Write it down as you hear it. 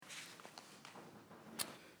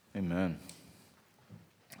Amen.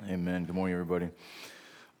 Amen. Good morning, everybody.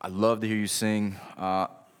 I love to hear you sing.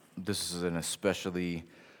 This is an especially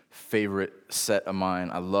favorite set of mine.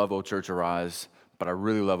 I love O Church Arise, but I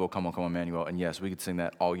really love O Come On, Come On, Emmanuel. And yes, we could sing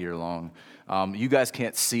that all year long. You guys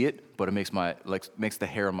can't see it, but it makes the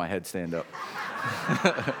hair on my head stand up.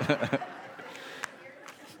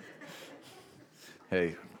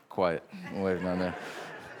 Hey, quiet. Wait down there.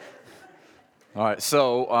 All right,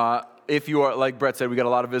 so if you are, like Brett said, we got a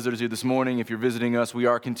lot of visitors here this morning. If you're visiting us, we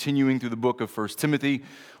are continuing through the book of 1 Timothy,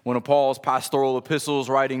 one of Paul's pastoral epistles,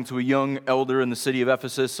 writing to a young elder in the city of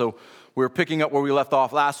Ephesus. So we're picking up where we left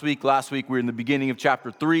off last week. Last week we were in the beginning of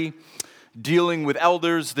chapter 3, dealing with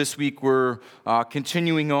elders. This week we're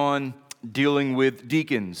continuing on dealing with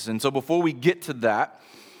deacons. And so before we get to that,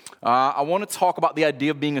 I want to talk about the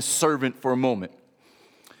idea of being a servant for a moment.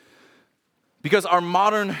 Because our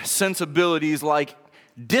modern sensibilities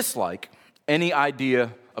dislike any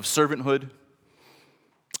idea of servanthood,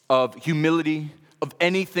 of humility, of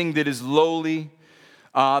anything that is lowly.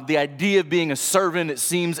 The idea of being a servant, it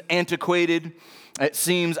seems antiquated, it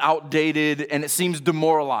seems outdated, and it seems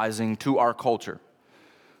demoralizing to our culture.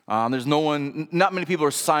 Not many people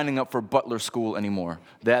are signing up for butler school anymore.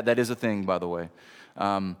 That is a thing, by the way.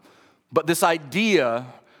 But this idea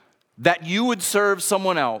that you would serve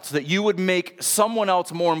someone else, that you would make someone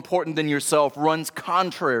else more important than yourself runs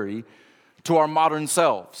contrary to our modern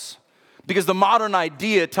selves. Because the modern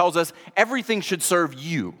idea tells us everything should serve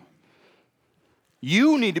you.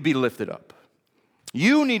 You need to be lifted up.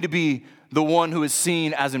 You need to be the one who is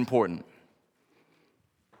seen as important,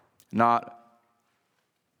 not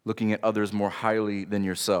looking at others more highly than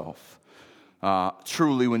yourself.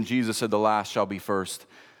 Truly, when Jesus said the last shall be first,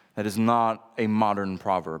 that is not a modern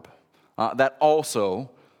proverb. That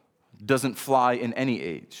also doesn't fly in any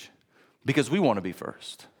age because we want to be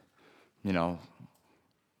first. You know,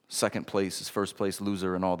 second place is first place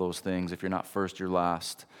loser and all those things. If you're not first, you're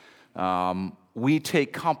last. We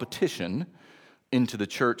take competition into the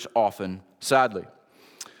church often, sadly.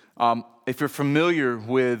 If you're familiar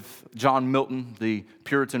with John Milton, the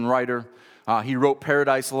Puritan writer, he wrote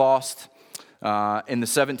Paradise Lost in the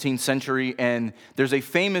 17th century, and there's a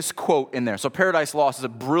famous quote in there. So Paradise Lost is a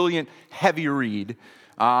brilliant, heavy read,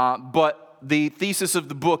 but the thesis of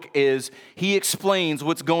the book is he explains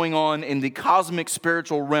what's going on in the cosmic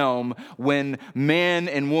spiritual realm when man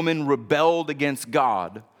and woman rebelled against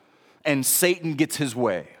God and Satan gets his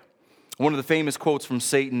way. One of the famous quotes from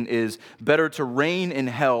Satan is, "Better to reign in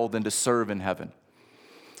hell than to serve in heaven."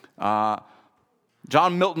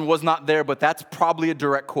 John Milton was not there, but that's probably a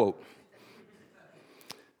direct quote.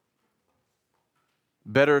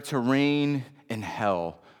 Better to reign in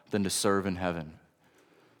hell than to serve in heaven.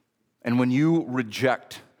 And when you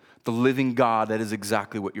reject the living God, that is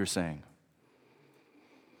exactly what you're saying.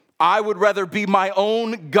 I would rather be my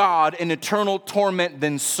own God in eternal torment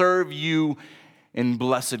than serve you in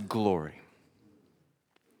blessed glory.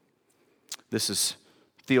 This is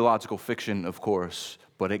theological fiction, of course,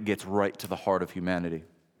 but it gets right to the heart of humanity.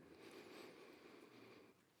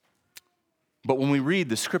 But when we read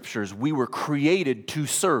the scriptures, we were created to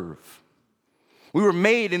serve. We were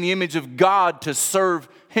made in the image of God to serve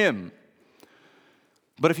Him.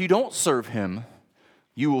 But if you don't serve Him,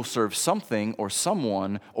 you will serve something or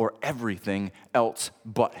someone or everything else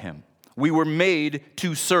but Him. We were made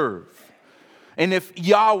to serve. And if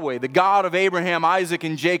Yahweh, the God of Abraham, Isaac,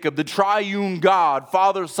 and Jacob, the triune God,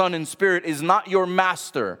 Father, Son, and Spirit, is not your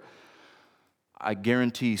master, I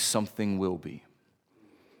guarantee something will be.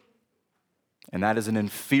 And that is an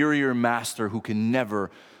inferior master who can never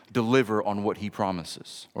deliver on what he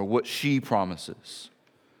promises or what she promises.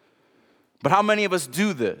 But how many of us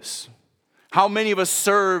do this? How many of us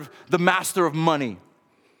serve the master of money,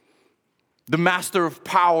 the master of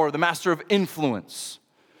power, the master of influence,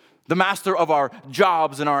 the master of our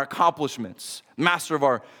jobs and our accomplishments, the master of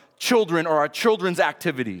our children or our children's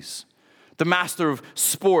activities, the master of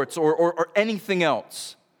sports or anything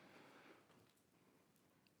else?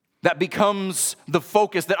 That becomes the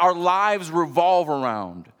focus that our lives revolve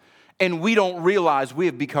around, and we don't realize we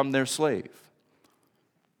have become their slave.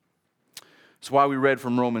 That's why we read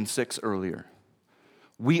from Romans 6 earlier.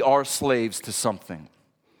 We are slaves to something.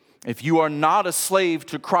 If you are not a slave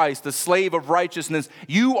to Christ, a slave of righteousness,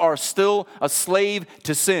 you are still a slave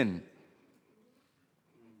to sin.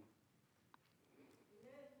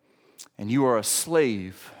 And you are a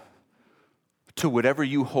slave to whatever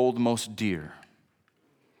you hold most dear.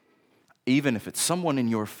 Even if it's someone in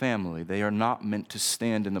your family, they are not meant to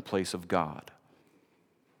stand in the place of God.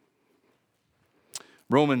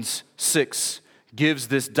 Romans 6 gives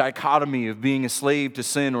this dichotomy of being a slave to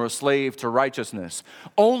sin or a slave to righteousness.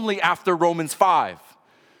 Only after Romans 5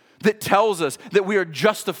 that tells us that we are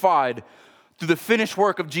justified through the finished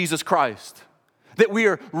work of Jesus Christ, that we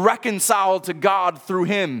are reconciled to God through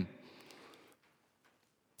Him,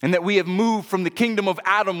 and that we have moved from the kingdom of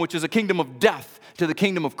Adam, which is a kingdom of death, to the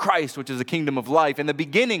kingdom of Christ, which is a kingdom of life. In the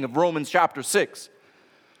beginning of Romans chapter 6,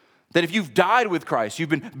 that if you've died with Christ, you've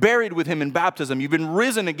been buried with Him in baptism, you've been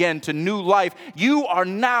risen again to new life, you are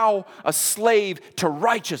now a slave to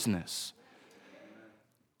righteousness.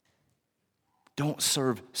 Don't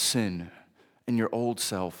serve sin and your old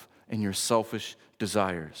self and your selfish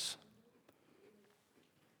desires.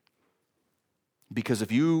 Because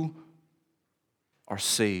if you are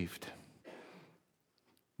saved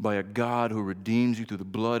by a God who redeems you through the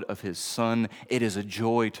blood of His Son, it is a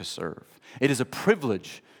joy to serve. It is a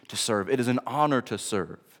privilege to serve. It is an honor to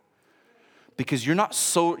serve. Because you're not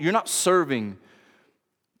serving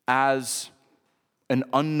as an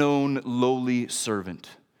unknown, lowly servant.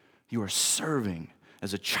 You are serving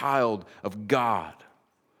as a child of God,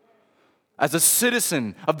 as a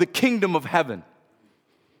citizen of the kingdom of heaven.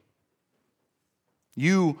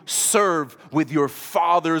 You serve with your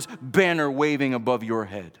Father's banner waving above your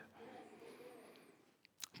head.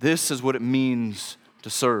 This is what it means to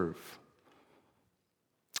serve.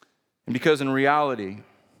 And because in reality,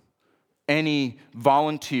 any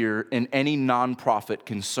volunteer in any nonprofit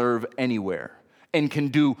can serve anywhere and can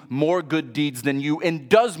do more good deeds than you and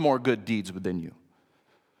does more good deeds than you.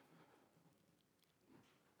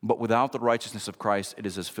 But without the righteousness of Christ, it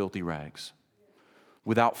is as filthy rags.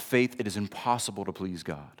 Without faith, it is impossible to please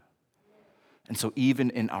God. And so even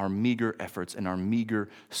in our meager efforts, in our meager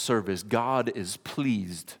service, God is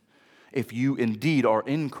pleased if you indeed are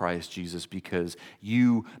in Christ Jesus because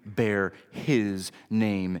you bear His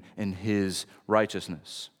name and His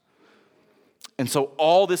righteousness. And so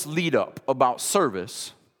all this lead up about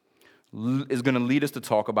service is going to lead us to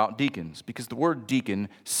talk about deacons, because the word deacon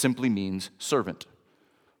simply means servant.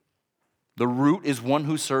 The root is one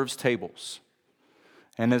who serves tables.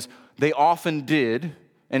 And as they often did,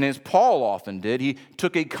 and as Paul often did, he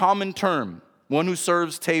took a common term, one who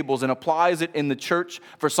serves tables, and applies it in the church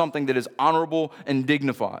for something that is honorable and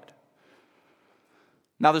dignified.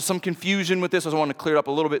 Now, there's some confusion with this. I want to clear it up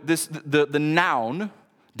a little bit. The noun,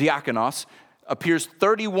 diakonos, appears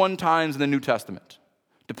 31 times in the New Testament.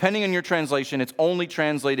 Depending on your translation, it's only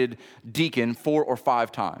translated deacon 4 or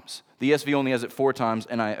 5 times. The ESV only has it 4 times,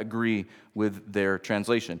 and I agree with their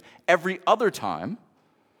translation. Every other time,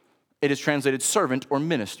 it is translated servant or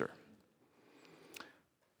minister.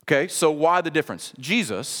 Okay, so why the difference?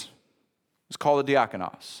 Jesus is called a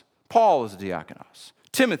diakonos. Paul is a diakonos.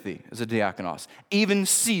 Timothy is a diakonos. Even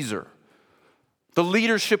Caesar, the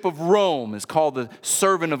leadership of Rome, is called the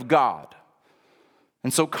servant of God.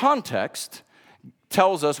 And so context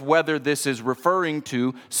tells us whether this is referring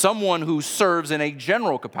to someone who serves in a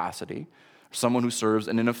general capacity or someone who serves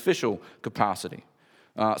in an official capacity.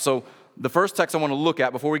 So the first text I want to look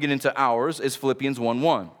at before we get into ours is Philippians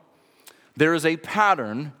 1:1. There is a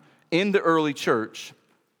pattern in the early church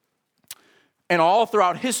and all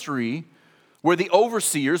throughout history where the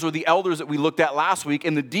overseers or the elders that we looked at last week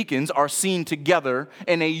and the deacons are seen together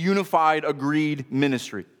in a unified, agreed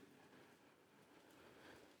ministry.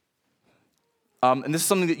 And this is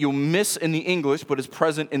something that you'll miss in the English, but is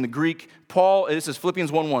present in the Greek. This is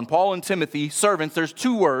Philippians 1:1. Paul and Timothy, servants, there's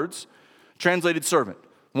 2 words translated servant.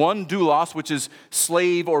 One, doulos, which is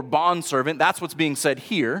slave or bondservant. That's what's being said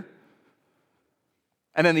here.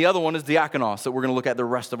 And then the other one is diakonos, that we're going to look at the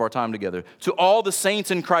rest of our time together. To all the saints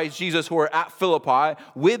in Christ Jesus who are at Philippi,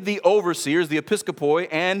 with the overseers, the episkopoi,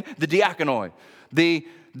 and the diakonoi.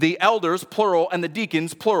 The elders, plural, and the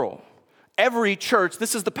deacons, plural. Every church,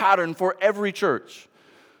 this is the pattern for every church.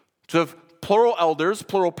 To have plural elders,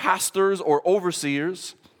 plural pastors or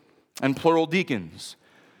overseers, and plural deacons.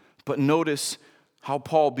 But notice how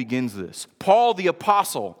Paul begins this. Paul the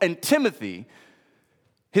apostle and Timothy,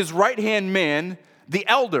 his right-hand man, the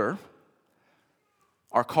elder,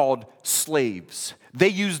 are called slaves. They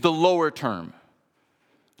use the lower term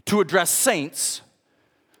to address saints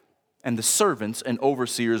and the servants and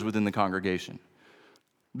overseers within the congregation.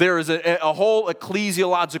 There is a whole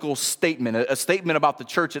ecclesiological statement, a statement about the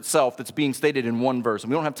church itself that's being stated in one verse,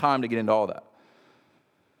 and we don't have time to get into all that.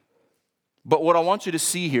 But what I want you to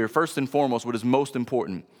see here, first and foremost, what is most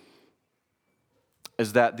important,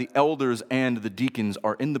 is that the elders and the deacons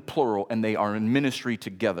are in the plural and they are in ministry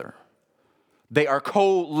together. They are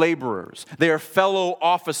co-laborers. They are fellow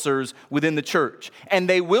officers within the church. And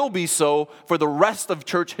they will be so for the rest of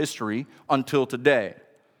church history until today.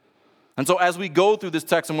 And so as we go through this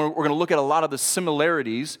text, and we're going to look at a lot of the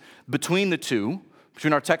similarities between the two,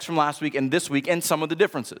 between our text from last week and this week, and some of the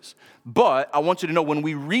differences. But I want you to know, when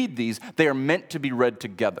we read these, they are meant to be read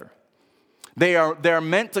together. They are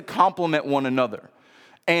meant to complement one another.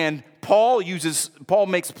 And Paul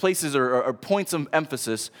makes places or points of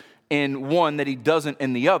emphasis in one that he doesn't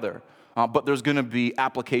in the other. But there's going to be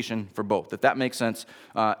application for both. If that makes sense,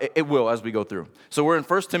 it will as we go through. So we're in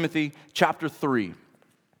 1 Timothy chapter 3.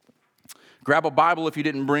 Grab a Bible if you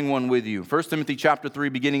didn't bring one with you. 1 Timothy chapter 3,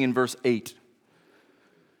 beginning in verse 8.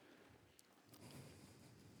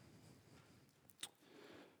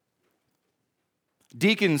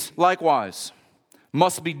 Deacons, likewise,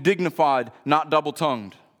 must be dignified, not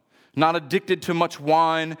double-tongued, not addicted to much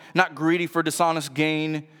wine, not greedy for dishonest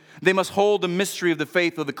gain. They must hold the mystery of the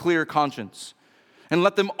faith with a clear conscience. And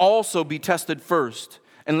let them also be tested first,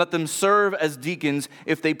 and let them serve as deacons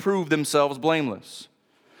if they prove themselves blameless.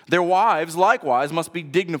 Their wives, likewise, must be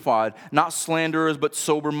dignified, not slanderers, but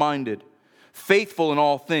sober-minded, faithful in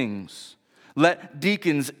all things. Let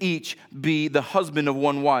deacons each be the husband of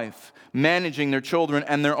one wife, managing their children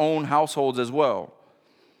and their own households as well.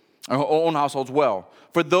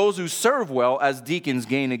 For those who serve well as deacons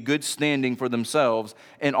gain a good standing for themselves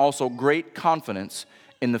and also great confidence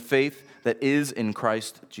in the faith that is in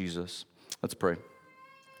Christ Jesus. Let's pray.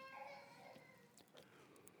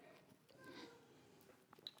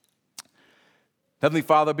 Heavenly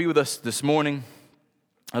Father, be with us this morning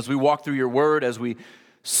as we walk through your word, as we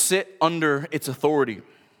sit under its authority.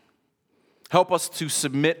 Help us to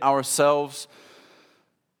submit ourselves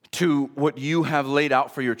to what you have laid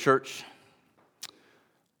out for your church.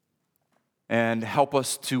 And help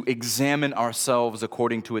us to examine ourselves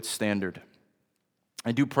according to its standard.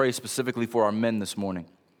 I do pray specifically for our men this morning.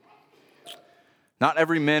 Not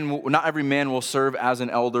every man will serve as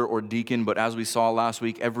an elder or deacon, but as we saw last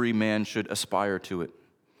week, every man should aspire to it.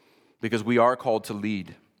 Because we are called to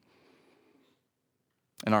lead.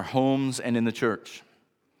 In our homes and in the church,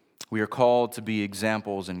 we are called to be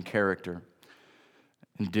examples in character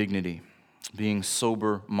and dignity, being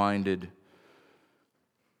sober-minded,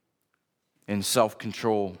 in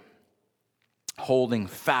self-control, holding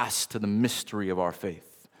fast to the mystery of our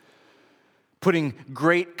faith, putting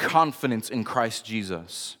great confidence in Christ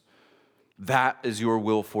Jesus. That is your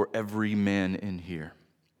will for every man in here.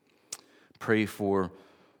 Pray for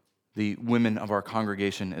the women of our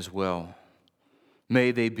congregation as well.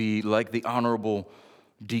 May they be like the honorable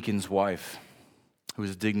deacon's wife, who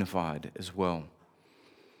is dignified as well,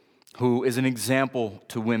 who is an example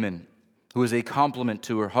to women, who is a complement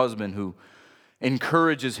to her husband, who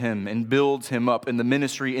encourages him and builds him up in the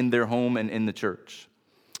ministry, in their home, and in the church.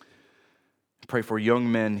 Pray for young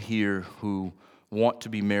men here who want to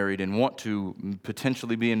be married and want to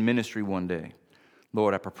potentially be in ministry one day.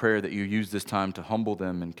 Lord, I pray that you use this time to humble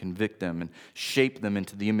them and convict them and shape them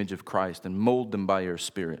into the image of Christ and mold them by your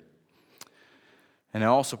Spirit. And I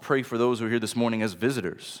also pray for those who are here this morning as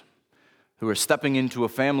visitors, who are stepping into a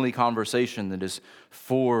family conversation that is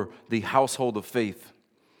for the household of faith.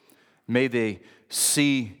 May they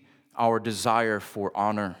see our desire for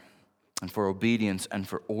honor and for obedience and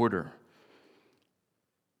for order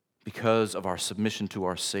because of our submission to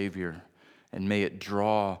our Savior, and may it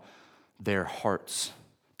draw their hearts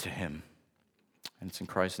to Him. And it's in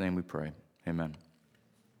Christ's name we pray. Amen.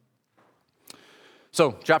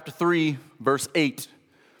 So, chapter 3, verse 8.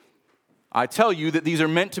 I tell you that these are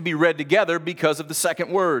meant to be read together because of the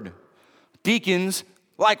second word. Deacons,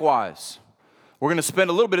 likewise. We're going to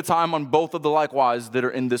spend a little bit of time on both of the likewise that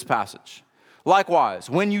are in this passage. Likewise.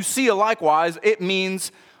 When you see a likewise, it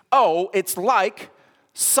means, it's like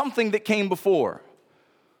something that came before.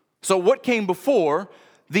 So what came before?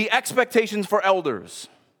 The expectations for elders.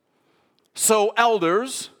 So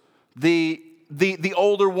elders, the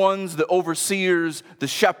older ones, the overseers, the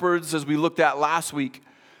shepherds, as we looked at last week,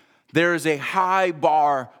 there is a high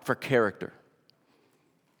bar for character.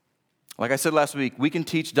 Like I said last week, we can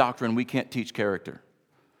teach doctrine, we can't teach character.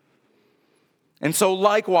 And so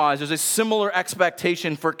likewise, there's a similar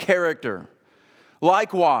expectation for character.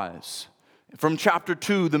 Likewise, from chapter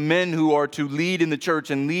 2, the men who are to lead in the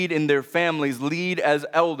church and lead in their families, lead as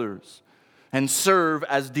elders and serve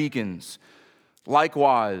as deacons.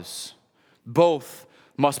 Likewise, both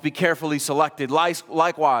must be carefully selected.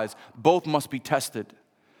 Likewise, both must be tested.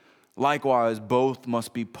 Likewise, both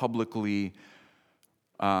must be publicly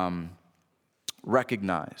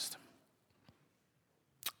recognized.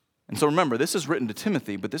 And so remember, this is written to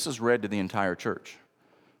Timothy, but this is read to the entire church.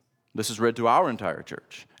 This is read to our entire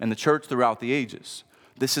church and the church throughout the ages.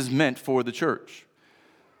 This is meant for the church.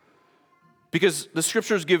 Because the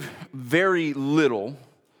scriptures give very little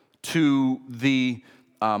to the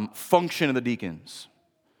function of the deacons.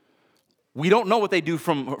 We don't know what they do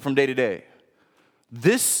from day to day.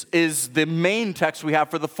 This is the main text we have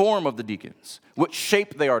for the form of the deacons, what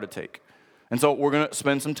shape they are to take. And so we're going to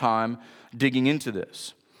spend some time digging into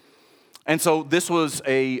this. And so this was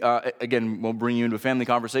again, we'll bring you into a family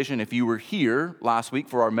conversation. If you were here last week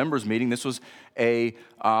for our members meeting, this was a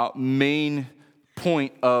main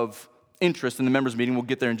point of interest in the members meeting. We'll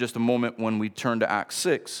get there in just a moment when we turn to Acts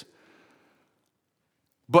 6.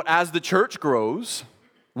 But as the church grows,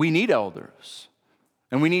 we need elders.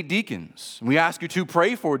 And we need deacons. We ask you to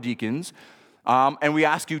pray for deacons, and we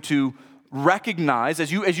ask you to recognize,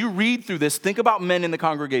 as you read through this, think about men in the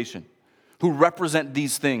congregation who represent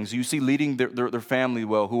these things. You see leading their family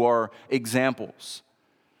well, who are examples.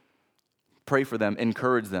 Pray for them,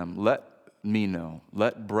 encourage them. Let me know.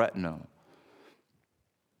 Let Brett know.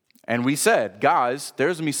 And we said, guys,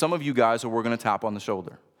 there's going to be some of you guys who we're going to tap on the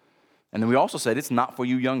shoulder. And then we also said, it's not for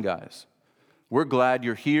you young guys. We're glad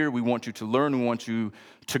you're here. We want you to learn. We want you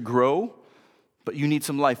to grow. But you need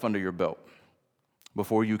some life under your belt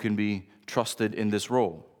before you can be trusted in this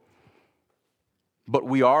role. But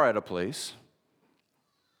we are at a place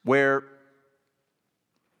where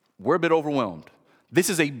we're a bit overwhelmed. This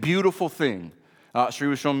is a beautiful thing. Sri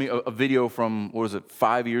was showing me a video from,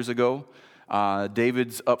 5 years ago.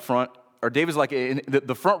 David's up front. Or David's like,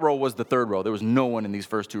 the front row was the third row. There was no one in these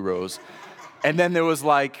first two rows. And then there was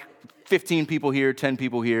like 15 people here, 10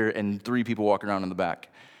 people here, and 3 people walking around in the back.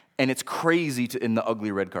 And it's crazy in the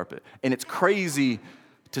ugly red carpet. And it's crazy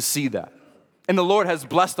to see that. And the Lord has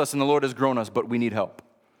blessed us and the Lord has grown us, but we need help.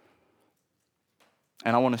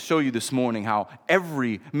 And I want to show you this morning how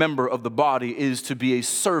every member of the body is to be a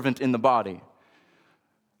servant in the body.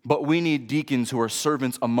 But we need deacons who are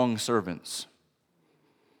servants among servants.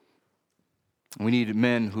 We need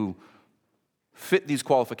men who fit these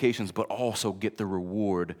qualifications, but also get the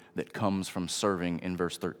reward that comes from serving in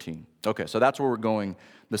verse 13. Okay, so that's where we're going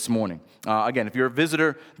this morning. Again, if you're a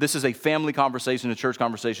visitor, this is a family conversation, a church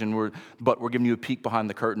conversation, but we're giving you a peek behind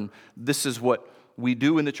the curtain. This is what we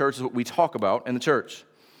do in the church, is what we talk about in the church.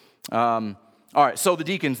 All right, so the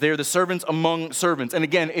deacons, they're the servants among servants. And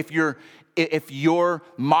again, if your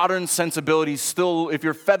modern sensibilities still, if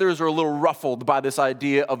your feathers are a little ruffled by this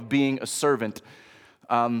idea of being a servant,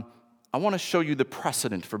 I want to show you the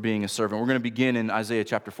precedent for being a servant. We're going to begin in Isaiah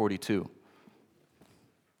chapter 42.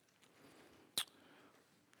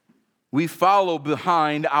 We follow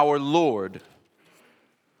behind our Lord,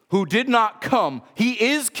 who did not come. He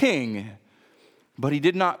is king, but he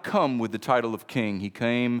did not come with the title of king. He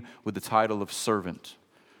came with the title of servant.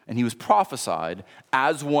 And he was prophesied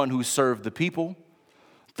as one who served the people,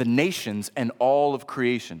 the nations, and all of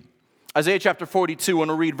creation. Isaiah chapter 42, I want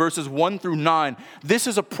to read verses 1 through 9. This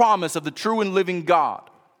is a promise of the true and living God.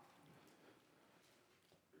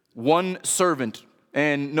 One servant,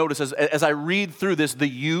 and notice as I read through this, the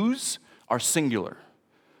yous are singular.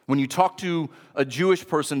 When you talk to a Jewish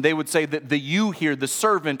person, they would say that the you here, the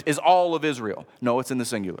servant, is all of Israel. No, it's in the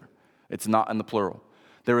singular. It's not in the plural.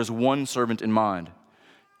 There is one servant in mind.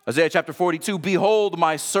 Isaiah chapter 42, behold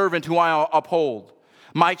my servant whom I uphold,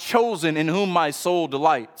 my chosen in whom my soul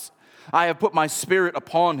delights. I have put my spirit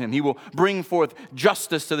upon him. He will bring forth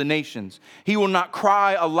justice to the nations. He will not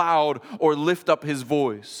cry aloud or lift up his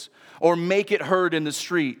voice or make it heard in the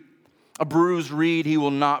street. A bruised reed he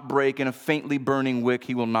will not break, and a faintly burning wick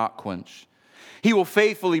he will not quench. He will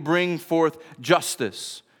faithfully bring forth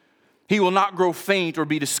justice. He will not grow faint or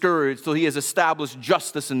be discouraged till he has established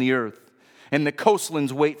justice in the earth, and the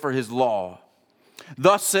coastlands wait for his law.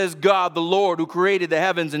 Thus says God, the Lord, who created the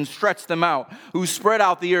heavens and stretched them out, who spread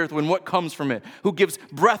out the earth when what comes from it, who gives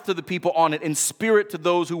breath to the people on it and spirit to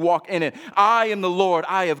those who walk in it. I am the Lord.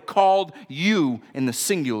 I have called you in the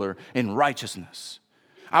singular in righteousness.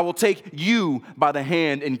 I will take you by the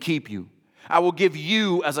hand and keep you. I will give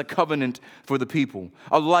you as a covenant for the people,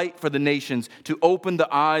 a light for the nations, to open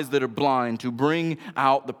the eyes that are blind, to bring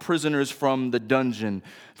out the prisoners from the dungeon,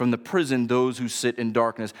 from the prison those who sit in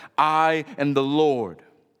darkness. I am the Lord.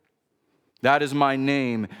 That is my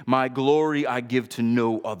name. My glory I give to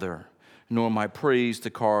no other, nor my praise to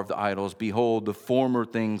carved idols. Behold, the former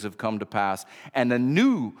things have come to pass, and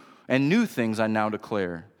new things I now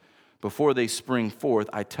declare. Before they spring forth,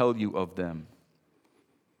 I tell you of them.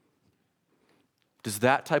 Does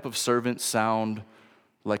that type of servant sound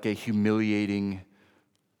like a humiliating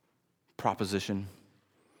proposition?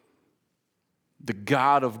 The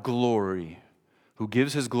God of glory, who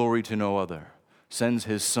gives his glory to no other, sends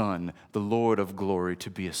his Son, the Lord of glory,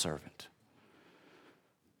 to be a servant.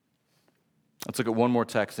 Let's look at one more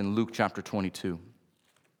text in Luke chapter 22.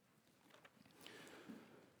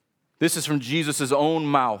 This is from Jesus' own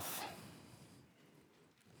mouth.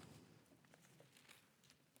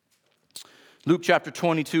 Luke chapter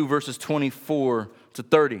 22, verses 24 to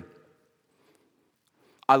 30.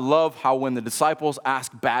 I love how when the disciples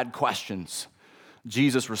ask bad questions,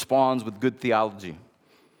 Jesus responds with good theology.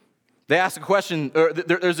 They ask a question, or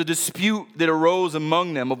there's a dispute that arose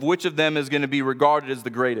among them of which of them is going to be regarded as the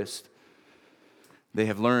greatest. They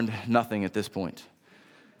have learned nothing at this point.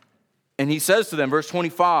 And he says to them, verse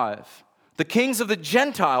 25, the kings of the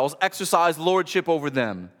Gentiles exercise lordship over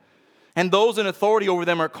them, and those in authority over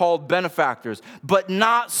them are called benefactors, but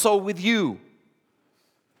not so with you.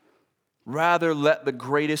 Rather, let the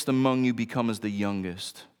greatest among you become as the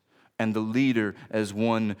youngest, and the leader as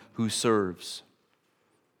one who serves.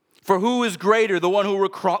 For who is greater, the one who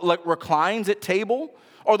reclines at table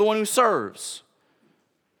or the one who serves?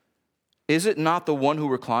 Is it not the one who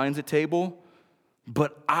reclines at table?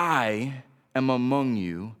 But I am among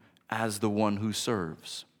you as the one who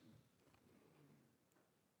serves.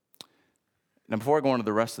 Now, before I go on to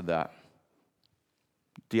the rest of that,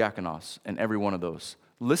 diakonos and every one of those,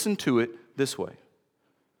 listen to it this way.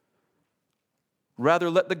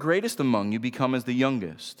 Rather, let the greatest among you become as the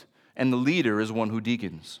youngest, and the leader as one who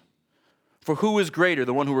deacons. For who is greater,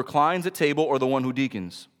 the one who reclines at table or the one who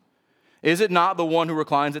deacons? Is it not the one who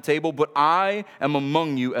reclines at table? But I am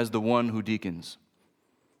among you as the one who deacons.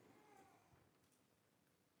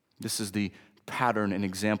 This is the pattern and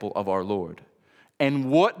example of our Lord.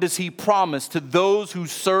 And what does he promise to those who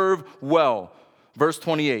serve well? Verse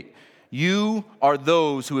 28, you are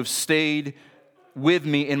those who have stayed with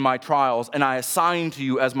me in my trials, and I assign to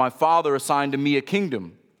you as my Father assigned to me a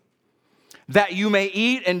kingdom, that you may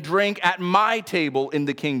eat and drink at my table in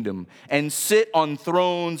the kingdom and sit on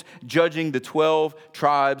thrones judging the 12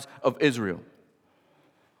 tribes of Israel.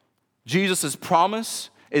 Jesus'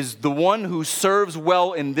 promise is the one who serves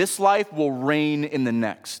well in this life will reign in the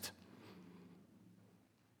next.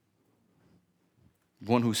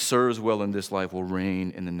 One who serves well in this life will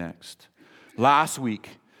reign in the next. Last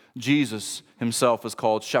week, Jesus himself is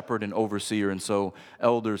called shepherd and overseer, and so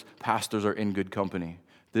elders, pastors are in good company.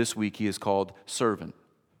 This week he is called servant,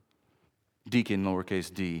 deacon, lowercase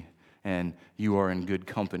d, and you are in good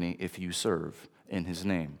company if you serve in his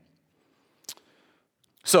name.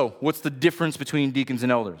 So, what's the difference between deacons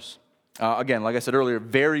and elders? Again, like I said earlier,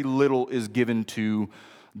 very little is given to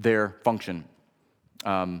their function.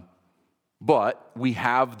 But we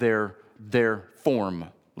have their form,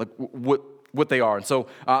 like what they are. And so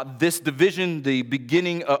this division, the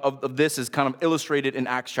beginning of this is kind of illustrated in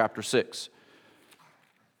Acts chapter 6.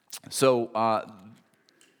 So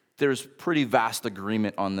there's pretty vast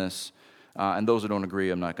agreement on this, and those who don't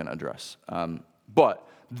agree, I'm not going to address. But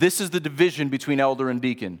this is the division between elder and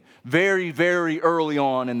deacon. Very, very early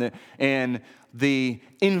on in the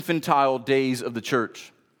infantile days of the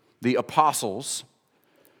church, the apostles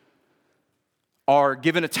are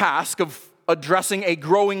given a task of addressing a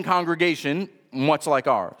growing congregation, much like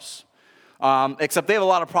ours. Except they have a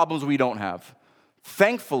lot of problems we don't have.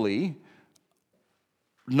 Thankfully,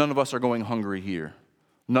 none of us are going hungry here.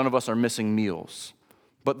 None of us are missing meals.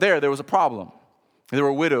 But there was a problem. There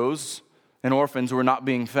were widows and orphans who were not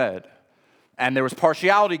being fed. And there was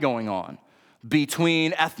partiality going on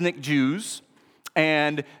between ethnic Jews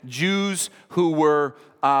and Jews who were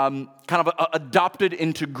kind of adopted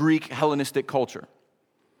into Greek Hellenistic culture.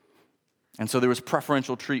 And so there was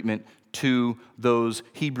preferential treatment to those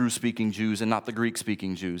Hebrew-speaking Jews and not the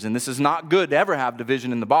Greek-speaking Jews. And this is not good to ever have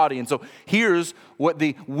division in the body. And so here's what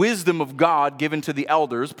the wisdom of God given to the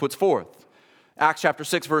elders puts forth. Acts chapter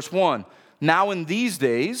 6, verse 1. Now in these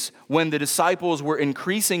days, when the disciples were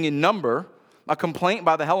increasing in number, a complaint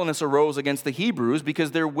by the Hellenists arose against the Hebrews because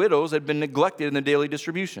their widows had been neglected in the daily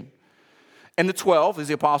distribution. And the 12, as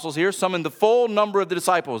the apostles here, summoned the full number of the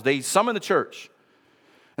disciples. They summoned the church.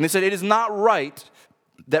 And they said, it is not right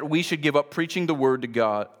that we should give up preaching the word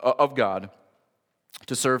of God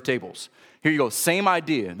to serve tables. Here you go, same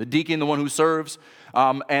idea. The deacon, the one who serves,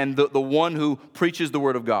 and the one who preaches the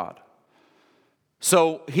word of God.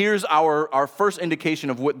 So here's our first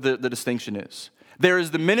indication of what the distinction is. There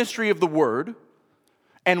is the ministry of the word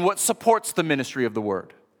and what supports the ministry of the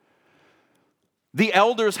word. The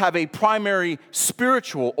elders have a primary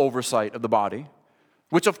spiritual oversight of the body,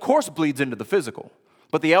 which of course bleeds into the physical.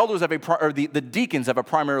 But the elders have the deacons have a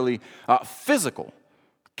primarily physical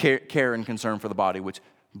care and concern for the body, which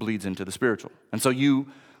bleeds into the spiritual. And so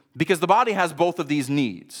because the body has both of these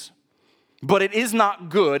needs, but it is not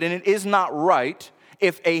good and it is not right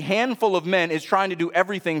if a handful of men is trying to do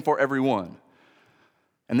everything for everyone.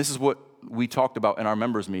 And this is what we talked about in our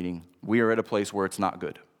members meeting. We are at a place where it's not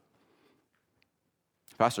good.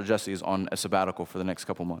 Pastor Jesse is on a sabbatical for the next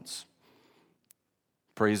couple months.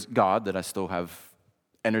 Praise God that I still have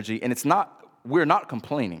energy. And we're not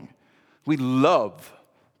complaining. We love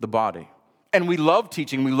the body. And we love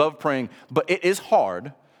teaching, we love praying, but it is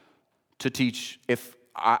hard to teach if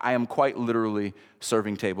I am quite literally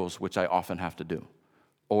serving tables, which I often have to do.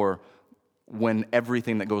 Or when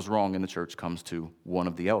everything that goes wrong in the church comes to one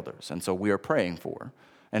of the elders. And so we are praying for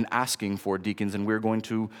and asking for deacons, and we're going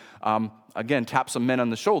to, again, tap some men on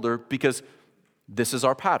the shoulder because this is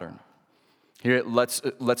our pattern. Here, let's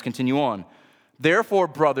continue on. Therefore,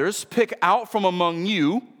 brothers, pick out from among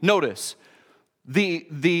you, notice,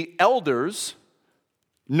 the elders,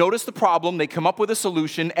 notice the problem, they come up with a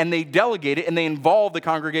solution, and they delegate it, and they involve the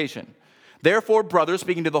congregation. Therefore, brothers,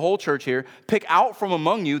 speaking to the whole church here, pick out from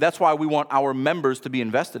among you, that's why we want our members to be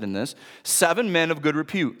invested in this, 7 men of good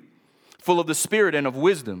repute, full of the Spirit and of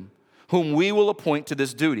wisdom, whom we will appoint to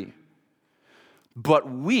this duty. But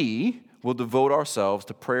we will devote ourselves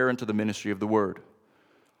to prayer and to the ministry of the word.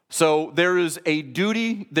 So there is a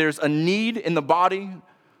duty, there's a need in the body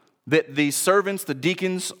that the servants, the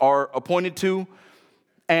deacons, are appointed to,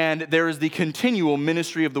 and there is the continual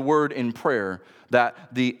ministry of the word in prayer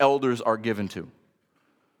that the elders are given to.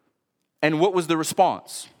 And what was the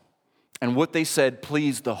response? And what they said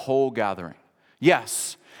pleased the whole gathering.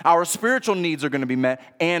 Yes, our spiritual needs are going to be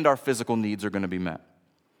met, and our physical needs are going to be met.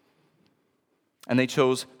 And they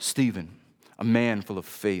chose Stephen, a man full of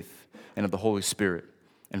faith and of the Holy Spirit,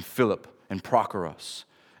 and Philip, and Prochorus,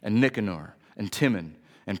 and Nicanor, and Timon,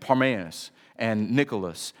 and Parmenas, and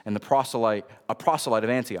Nicholas, and a proselyte of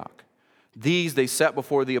Antioch. These they set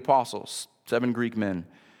before the apostles, 7 Greek men,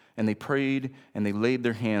 and they prayed, and they laid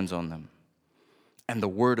their hands on them. And the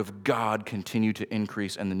word of God continued to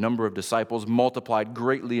increase, and the number of disciples multiplied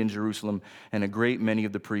greatly in Jerusalem, and a great many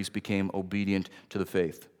of the priests became obedient to the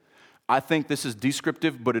faith. I think this is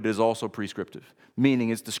descriptive, but it is also prescriptive, meaning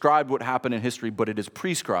it's described what happened in history, but it is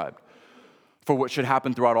prescribed for what should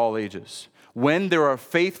happen throughout all ages. When there are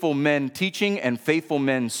faithful men teaching and faithful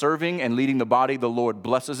men serving and leading the body, the Lord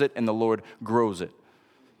blesses it and the Lord grows it.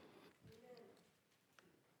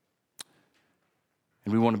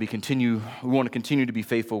 And we want to continue to be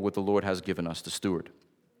faithful what the Lord has given us to steward.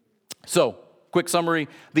 So, quick summary,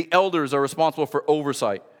 the elders are responsible for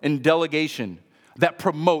oversight and delegation that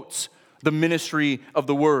promotes the ministry of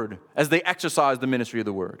the word as they exercise the ministry of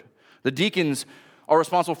the word. The deacons are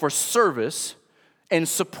responsible for service and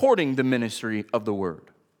supporting the ministry of the word.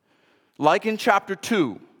 Like in chapter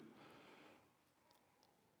 2,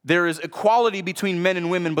 there is equality between men and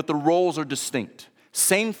women, but the roles are distinct.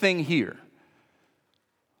 Same thing here.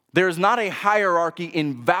 There is not a hierarchy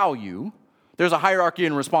in value. There's a hierarchy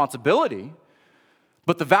in responsibility,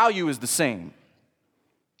 but the value is the same.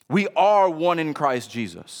 We are one in Christ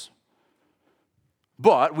Jesus.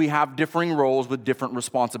 But we have differing roles with different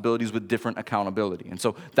responsibilities, with different accountability. And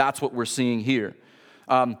so that's what we're seeing here.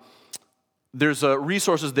 There's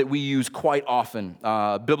resources that we use quite often,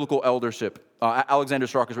 biblical eldership. Alexander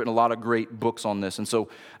Strauch has written a lot of great books on this. And so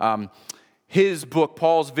his book,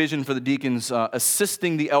 Paul's Vision for the Deacons,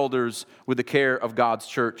 assisting the elders with the care of God's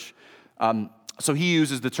church. So he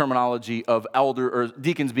uses the terminology of elder or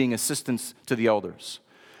deacons being assistants to the elders.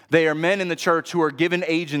 They are men in the church who are given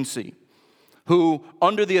agency, who,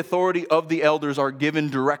 under the authority of the elders, are given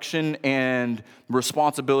direction and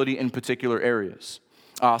responsibility in particular areas.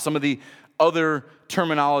 Some of the other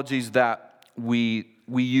terminologies that we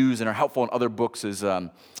use and are helpful in other books is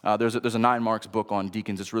there's a 9 Marks book on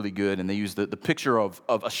deacons. It's really good, and they use the picture of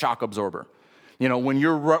a shock absorber. You know, when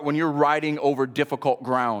you're riding over difficult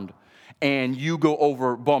ground and you go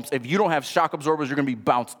over bumps, if you don't have shock absorbers, you're going to be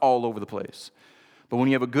bounced all over the place. But when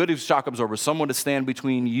you have a good shock absorber, someone to stand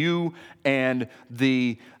between you and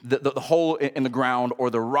the hole in the ground or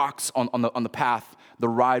the rocks on the path, the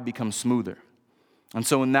ride becomes smoother. And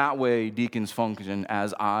so in that way, deacons function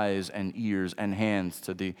as eyes and ears and hands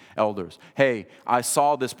to the elders. Hey, I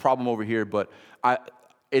saw this problem over here, but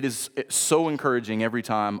it's so encouraging every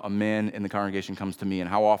time a man in the congregation comes to me, and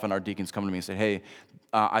how often our deacons come to me and say, hey,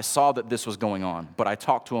 I saw that this was going on, but I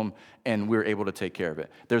talked to him and we were able to take care of it.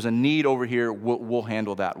 There's a need over here, we'll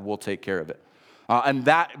handle that, we'll take care of it. And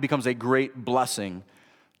that becomes a great blessing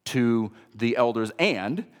to the elders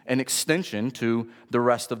and an extension to the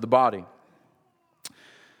rest of the body.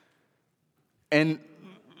 And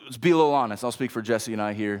let's be a little honest, I'll speak for Jesse and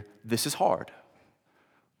I here, this is hard.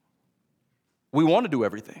 We want to do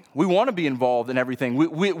everything. We want to be involved in everything. We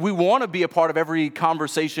want to be a part of every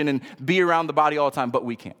conversation and be around the body all the time, but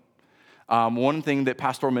we can't. One thing that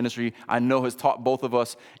pastoral ministry I know has taught both of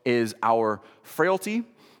us is our frailty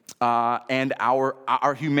and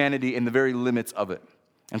our humanity in the very limits of it.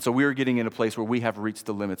 And so we're getting in a place where we have reached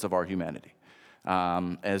the limits of our humanity.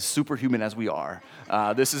 As superhuman as we are,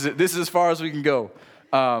 this is as far as we can go.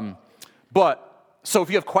 So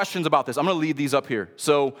if you have questions about this, I'm going to leave these up here.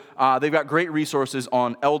 So they've got great resources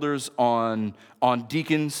on elders, on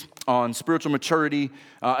deacons, on spiritual maturity,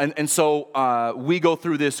 and so we go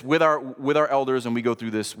through this with our elders, and we go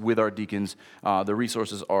through this with our deacons. The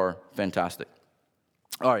resources are fantastic.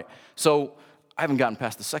 All right, so I haven't gotten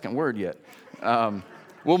past the second word yet.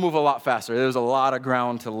 We'll move a lot faster. There's a lot of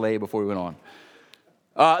ground to lay before we went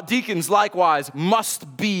on. Deacons, likewise,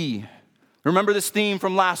 must be. Remember this theme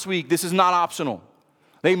from last week. This is not optional.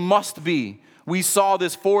 They must be. We saw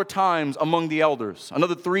this 4 times among the elders,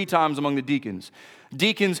 another 3 times among the deacons.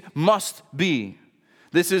 Deacons must be.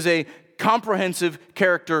 This is a comprehensive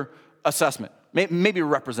character assessment. Maybe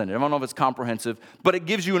representative. I don't know if it's comprehensive, but it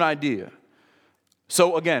gives you an idea.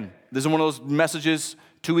 So again, this is one of those messages,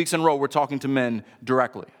 2 weeks in a row, we're talking to men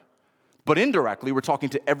directly. But indirectly, we're talking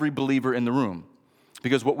to every believer in the room.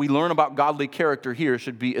 Because what we learn about godly character here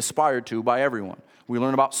should be aspired to by everyone. We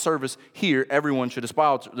learn about service here, everyone should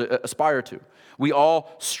aspire to. We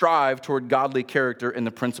all strive toward godly character in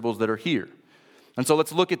the principles that are here. And so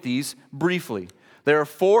let's look at these briefly. There are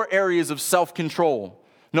 4 areas of self-control.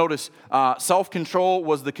 Notice, self-control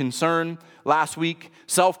was the concern last week.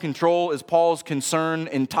 Self-control is Paul's concern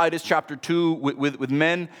in Titus chapter 2 with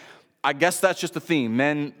men. I guess that's just a theme.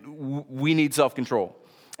 Men, we need self-control.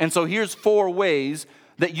 And so here's 4 ways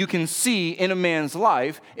that you can see in a man's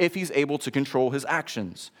life if he's able to control his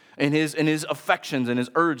actions and his affections and his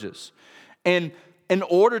urges. And in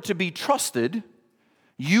order to be trusted,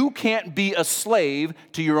 you can't be a slave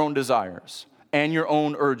to your own desires and your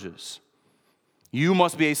own urges. You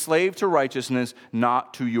must be a slave to righteousness,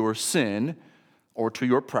 not to your sin or to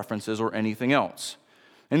your preferences or anything else.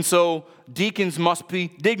 And so deacons must be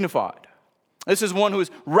dignified. This is one who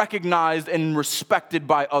is recognized and respected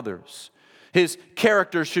by others. His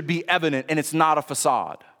character should be evident, and it's not a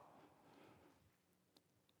facade.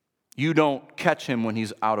 You don't catch him when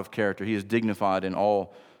he's out of character. He is dignified in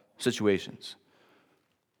all situations.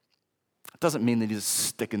 It doesn't mean that he's a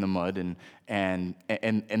stick in the mud and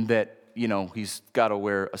that, he's got to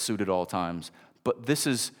wear a suit at all times. But this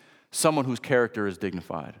is someone whose character is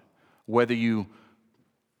dignified. Whether you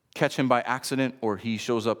catch him by accident or he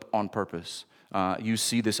shows up on purpose. You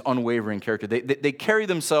see this unwavering character. They carry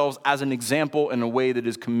themselves as an example in a way that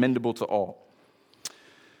is commendable to all.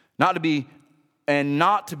 Not to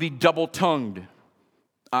be double-tongued.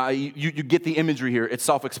 You get the imagery here. It's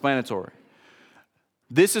self-explanatory.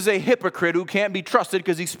 This is a hypocrite who can't be trusted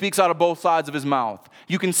because he speaks out of both sides of his mouth.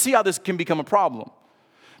 You can see how this can become a problem.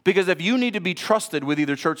 Because if you need to be trusted with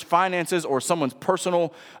either church finances or someone's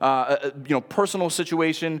personal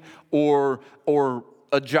situation or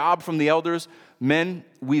a job from the elders, men,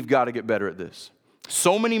 we've got to get better at this.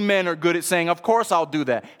 So many men are good at saying, of course I'll do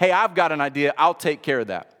that. Hey, I've got an idea. I'll take care of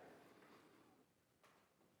that.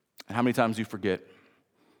 And how many times do you forget?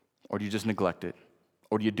 Or do you just neglect it?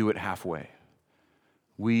 Or do you do it halfway?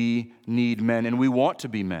 We need men, and we want to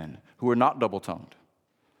be men who are not double-tongued.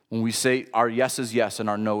 When we say our yes is yes and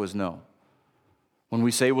our no is no. When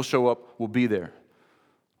we say we'll show up, we'll be there.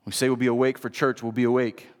 When we say we'll be awake for church, we'll be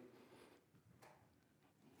awake.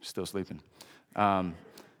 Still sleeping.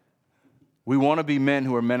 We want to be men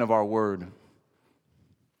who are men of our word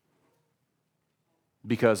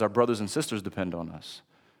because our brothers and sisters depend on us,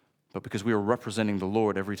 but because we are representing the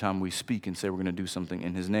Lord every time we speak and say we're going to do something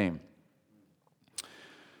in His name.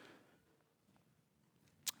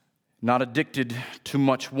 Not addicted to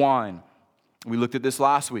much wine. We looked at this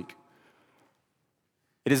last week.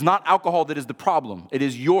 It is not alcohol that is the problem. It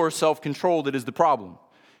is your self-control that is the problem.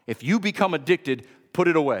 If you become addicted, put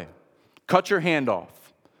it away. Cut your hand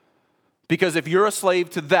off. Because if you're a slave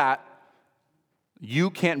to that, you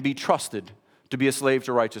can't be trusted to be a slave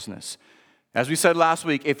to righteousness. As we said last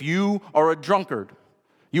week, if you are a drunkard,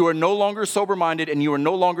 you are no longer sober-minded and you are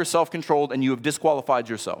no longer self-controlled and you have disqualified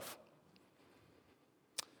yourself.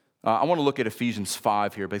 I want to look at Ephesians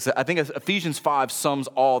 5 here because I think Ephesians 5 sums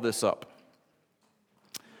all this up.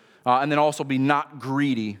 And then also be not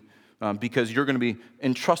greedy because you're going to be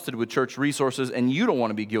entrusted with church resources and you don't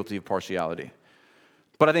want to be guilty of partiality.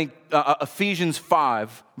 But I think Ephesians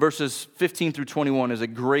 5 verses 15 through 21 is a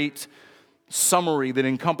great summary that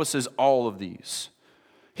encompasses all of these.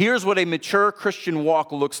 Here's what a mature Christian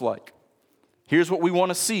walk looks like. Here's what we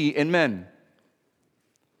want to see in men.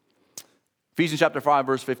 Ephesians chapter 5,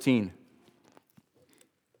 verse 15.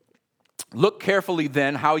 Look carefully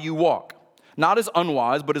then how you walk, not as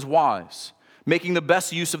unwise, but as wise, making the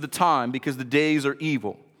best use of the time because the days are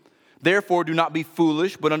evil. Therefore, do not be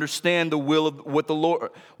foolish, but understand what the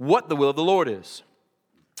will of the Lord is.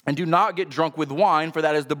 And do not get drunk with wine, for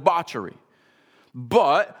that is debauchery,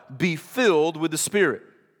 but be filled with the Spirit.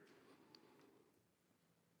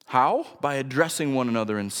 How? By addressing one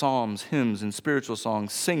another in psalms, hymns, and spiritual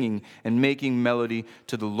songs, singing and making melody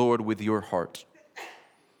to the Lord with your heart,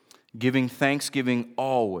 giving thanksgiving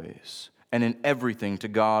always and in everything to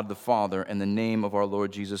God the Father in the name of our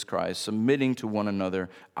Lord Jesus Christ, submitting to one another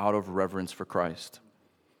out of reverence for Christ.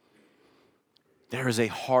 There is a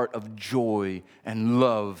heart of joy and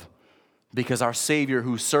love because our Savior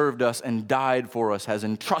who served us and died for us has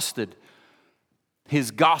entrusted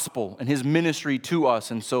His gospel and His ministry to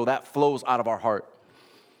us, and so that flows out of our heart.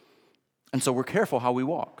 And so we're careful how we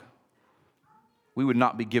walk. We would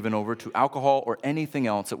not be given over to alcohol or anything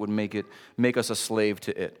else that would make us a slave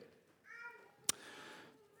to it.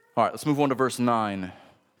 All right, let's move on to verse 9.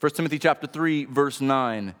 1 Timothy chapter 3, verse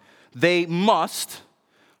 9. They must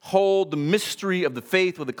hold the mystery of the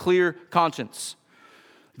faith with a clear conscience.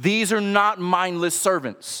 These are not mindless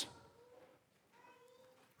servants.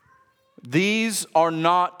 These are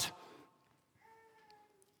not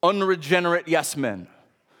unregenerate yes men.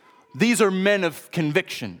 These are men of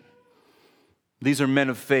conviction. These are men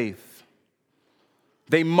of faith.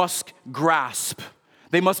 They must grasp.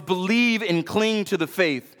 They must believe and cling to the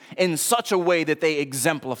faith in such a way that they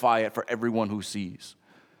exemplify it for everyone who sees.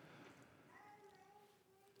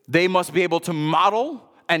 They must be able to model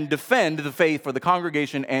and defend the faith for the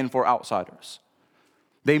congregation and for outsiders.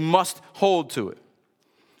 They must hold to it.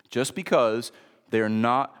 Just because they're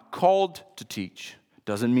not called to teach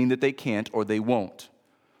doesn't mean that they can't or they won't.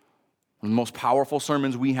 One of the most powerful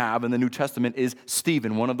sermons we have in the New Testament is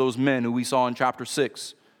Stephen, one of those men who we saw in chapter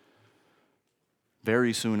 6.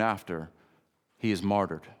 Very soon after, he is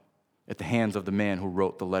martyred at the hands of the man who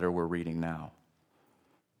wrote the letter we're reading now.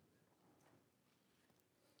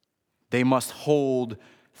 They must hold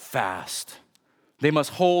fast. They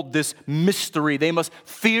must hold this mystery. They must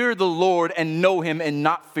fear the Lord and know Him and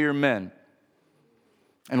not fear men.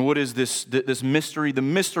 And what is this mystery? The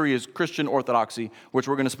mystery is Christian orthodoxy, which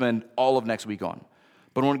we're going to spend all of next week on.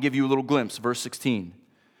 But I want to give you a little glimpse. Verse 16.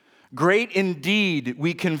 Great indeed,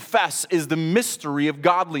 we confess, is the mystery of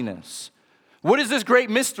godliness. What is this great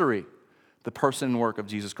mystery? The person and work of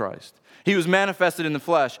Jesus Christ. He was manifested in the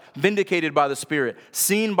flesh, vindicated by the Spirit,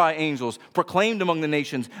 seen by angels, proclaimed among the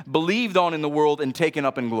nations, believed on in the world, and taken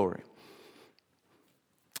up in glory.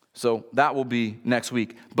 So that will be next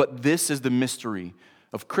week. But this is the mystery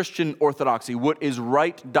of Christian orthodoxy, what is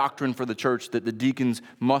right doctrine for the church that the deacons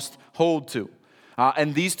must hold to.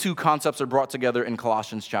 And these two concepts are brought together in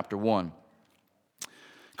Colossians chapter 1.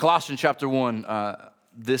 Colossians chapter 1,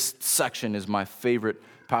 this section is my favorite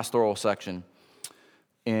pastoral section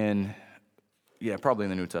probably in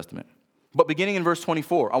the New Testament. But beginning in verse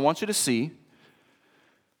 24, I want you to see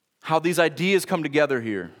how these ideas come together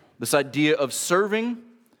here. This idea of serving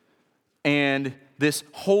and this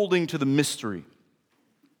holding to the mystery.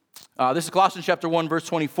 This is Colossians chapter 1, verse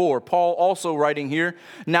 24. Paul also writing here,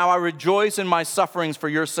 now I rejoice in my sufferings for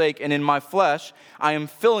your sake, and in my flesh I am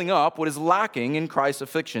filling up what is lacking in Christ's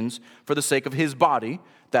afflictions for the sake of His body,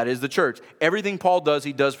 that is the church. Everything Paul does,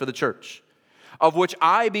 he does for the church, of which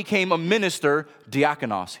I became a minister,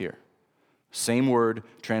 diakonos here. Same word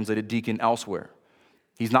translated deacon elsewhere.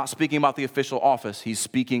 He's not speaking about the official office, he's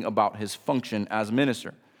speaking about his function as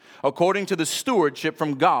minister. According to the stewardship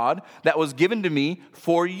from God that was given to me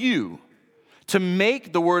for you, to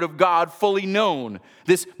make the word of God fully known,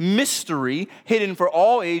 this mystery hidden for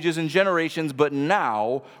all ages and generations, but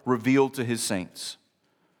now revealed to His saints.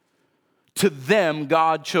 To them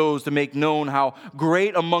God chose to make known how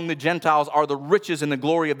great among the Gentiles are the riches and the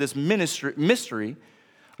glory of this mystery,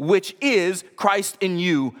 which is Christ in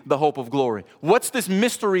you, the hope of glory. What's this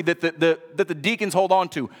mystery that the deacons hold on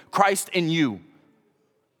to? Christ in you.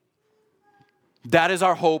 That is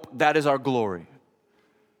our hope. That is our glory.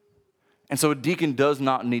 And so a deacon does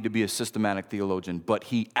not need to be a systematic theologian, but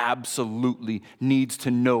he absolutely needs to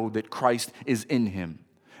know that Christ is in him.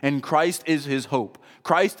 And Christ is his hope.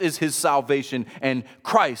 Christ is his salvation. And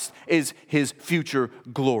Christ is his future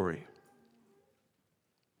glory.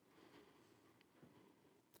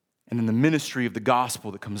 And in the ministry of the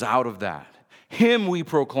gospel that comes out of that, Him we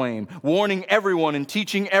proclaim, warning everyone and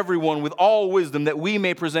teaching everyone with all wisdom that we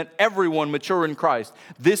may present everyone mature in Christ.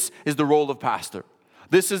 This is the role of pastor.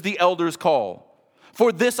 This is the elder's call.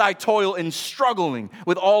 For this I toil in struggling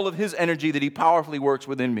with all of His energy that He powerfully works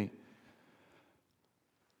within me.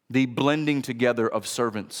 The blending together of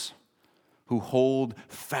servants who hold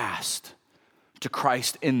fast to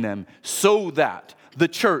Christ in them so that the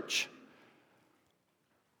church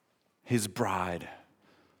his bride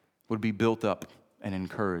would be built up and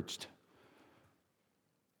encouraged,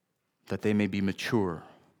 that they may be mature.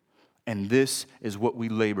 And this is what we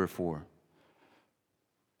labor for.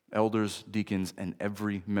 Elders, deacons, and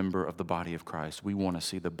every member of the body of Christ. We want to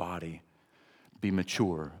see the body be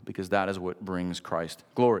mature because that is what brings Christ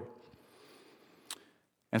glory.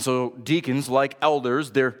 And so deacons, like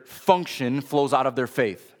elders, their function flows out of their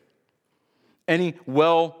faith. Any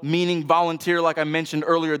well-meaning volunteer, like I mentioned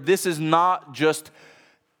earlier, this is not just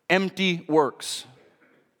empty works.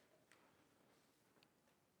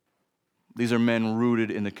 These are men rooted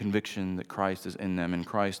in the conviction that Christ is in them and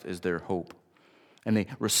Christ is their hope. And they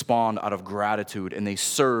respond out of gratitude and they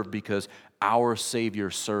serve because our Savior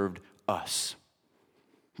served us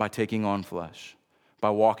by taking on flesh,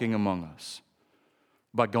 by walking among us,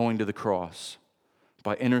 by going to the cross,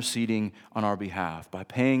 by interceding on our behalf, by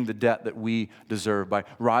paying the debt that we deserve, by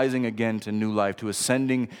rising again to new life, to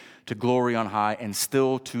ascending to glory on high, and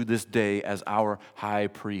still to this day as our high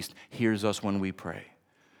priest hears us when we pray.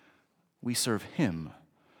 We serve him.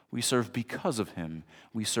 We serve because of him.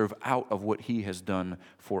 We serve out of what he has done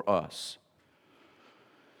for us.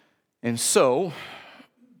 And so,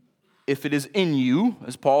 if it is in you,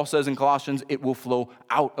 as Paul says in Colossians, it will flow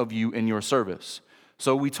out of you in your service.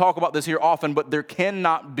 So we talk about this here often, but there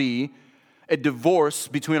cannot be a divorce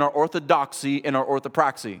between our orthodoxy and our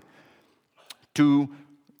orthopraxy. Two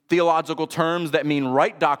theological terms that mean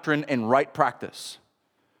right doctrine and right practice.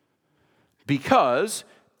 Because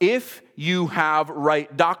if you have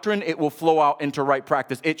right doctrine, it will flow out into right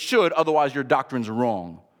practice. It should, otherwise your doctrine's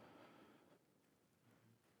wrong.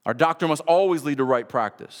 Our doctrine must always lead to right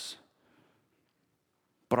practice.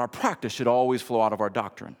 But our practice should always flow out of our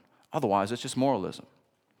doctrine. Otherwise, it's just moralism.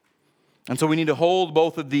 And so we need to hold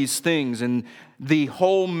both of these things, and the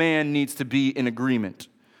whole man needs to be in agreement.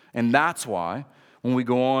 And that's why, when we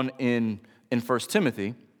go on in 1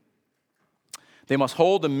 Timothy, they must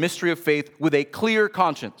hold the mystery of faith with a clear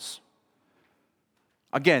conscience.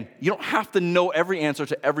 Again, you don't have to know every answer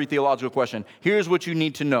to every theological question. Here's what you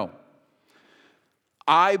need to know.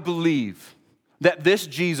 I believe that this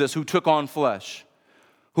Jesus who took on flesh,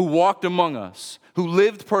 who walked among us, who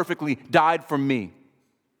lived perfectly, died for me.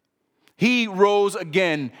 He rose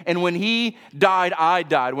again, and when he died, I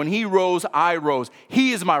died. When he rose, I rose.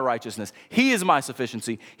 He is my righteousness. He is my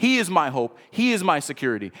sufficiency. He is my hope. He is my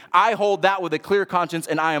security. I hold that with a clear conscience,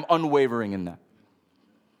 and I am unwavering in that.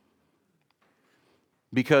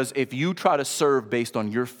 Because if you try to serve based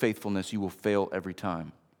on your faithfulness, you will fail every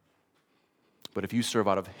time. But if you serve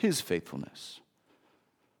out of his faithfulness,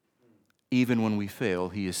 even when we fail,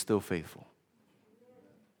 he is still faithful.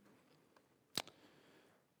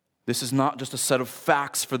 This is not just a set of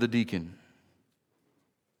facts for the deacon,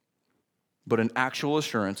 but an actual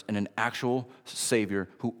assurance and an actual Savior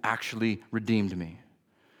who actually redeemed me.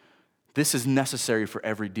 This is necessary for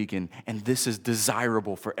every deacon, and this is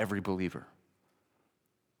desirable for every believer.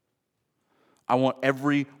 I want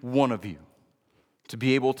every one of you to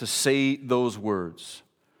be able to say those words,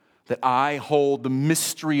 that I hold the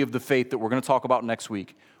mystery of the faith that we're going to talk about next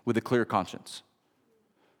week with a clear conscience.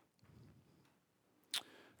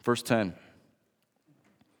 Verse 10.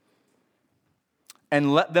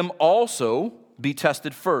 And let them also be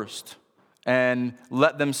tested first, and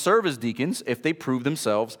let them serve as deacons if they prove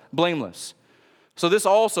themselves blameless. So this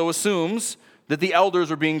also assumes that the elders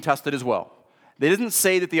are being tested as well. They didn't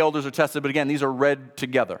say that the elders are tested, but again, these are read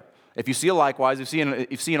together. If you see a likewise, if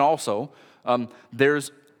you see an also,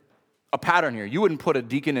 there's a pattern here. You wouldn't put a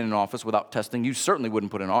deacon in an office without testing. You certainly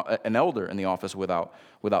wouldn't put an elder in the office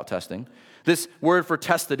without testing. This word for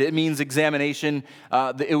tested, it means examination.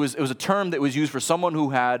 It was a term that was used for someone who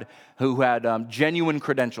had genuine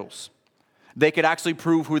credentials. They could actually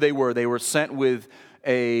prove who they were. They were sent with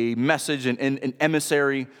a message, an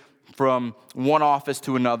emissary from one office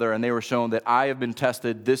to another, and they were shown that I have been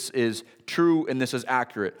tested. This is true and this is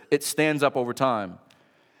accurate. It stands up over time.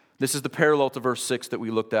 This is the parallel to verse 6 that we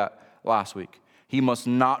looked at last week. He must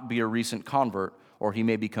not be a recent convert, or he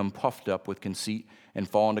may become puffed up with conceit and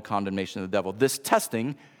fall into condemnation of the devil. This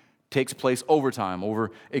testing takes place over time,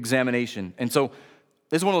 over examination. And so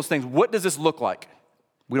this is one of those things. What does this look like?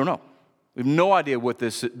 We don't know. We have no idea what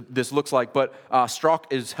this looks like, but Strauch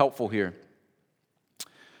is helpful here.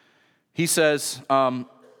 He says, I thought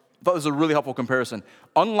this was a really helpful comparison.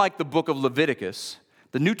 Unlike the book of Leviticus,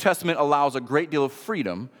 the New Testament allows a great deal of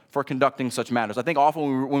freedom for conducting such matters. I think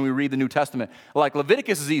often when we read the New Testament, like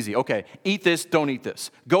Leviticus is easy. Okay, eat this, don't eat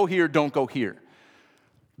this. Go here, don't go here.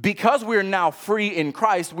 Because we're now free in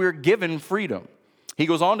Christ, we're given freedom. He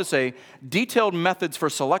goes on to say, detailed methods for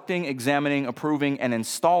selecting, examining, approving, and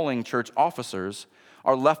installing church officers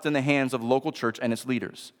are left in the hands of local church and its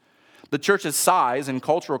leaders. The church's size and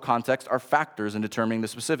cultural context are factors in determining the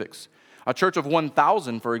specifics. A church of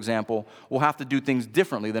 1,000, for example, will have to do things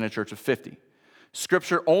differently than a church of 50.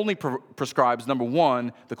 Scripture only prescribes, number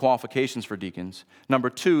one, the qualifications for deacons, number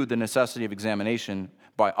two, the necessity of examination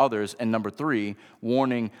by others, and number three,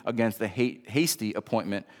 warning against the hasty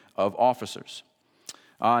appointment of officers.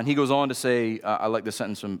 And he goes on to say, I like this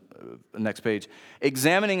sentence from the next page,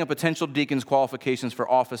 examining a potential deacon's qualifications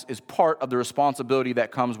for office is part of the responsibility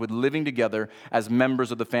that comes with living together as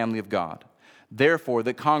members of the family of God. Therefore,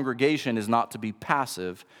 the congregation is not to be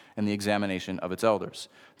passive in the examination of its elders.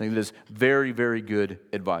 I think that is very, very good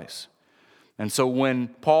advice. And so when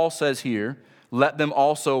Paul says here, let them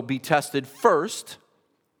also be tested first,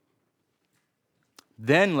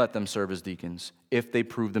 then let them serve as deacons if they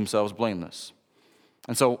prove themselves blameless.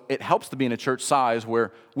 And so it helps to be in a church size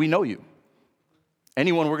where we know you.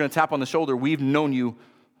 Anyone we're going to tap on the shoulder, we've known you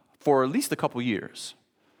for at least a couple years.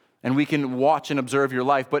 And we can watch and observe your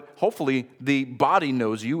life, but hopefully the body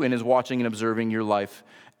knows you and is watching and observing your life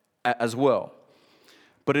as well.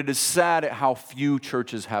 But it is sad at how few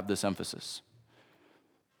churches have this emphasis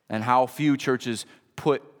and how few churches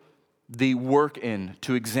put the work in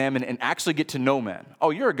to examine and actually get to know men.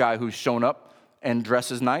 Oh, you're a guy who's shown up and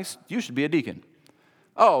dresses nice. You should be a deacon.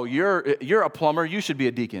 Oh, you're a plumber. You should be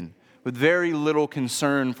a deacon. With very little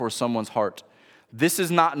concern for someone's heart. This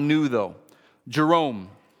is not new, though. Jerome,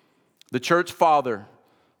 the church father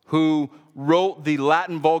who wrote the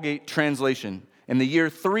Latin Vulgate translation in the year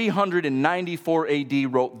 394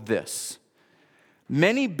 AD, wrote this: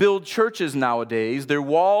 many build churches nowadays, their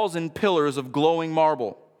walls and pillars of glowing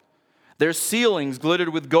marble, their ceilings glittered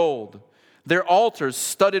with gold, their altars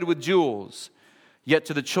studded with jewels, yet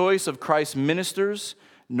to the choice of Christ's ministers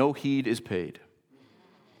no heed is paid.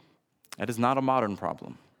 That is not a modern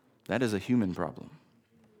problem. That is a human problem.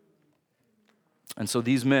 And so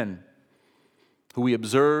these men who we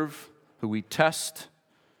observe, who we test,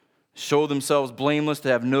 show themselves blameless, to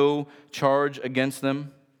have no charge against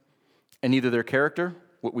them, and either their character,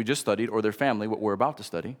 what we just studied, or their family, what we're about to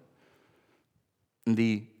study. And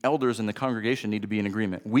the elders in the congregation need to be in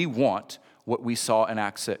agreement. We want what we saw in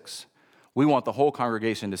Acts 6. We want the whole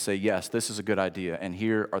congregation to say, yes, this is a good idea, and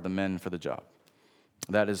here are the men for the job.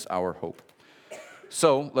 That is our hope.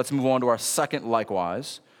 So let's move on to our second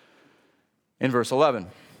likewise in verse 11.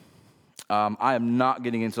 I am not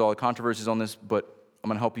getting into all the controversies on this, but I'm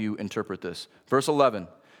going to help you interpret this. Verse 11,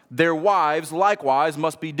 their wives likewise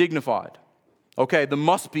must be dignified. Okay, the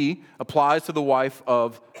must be applies to the wife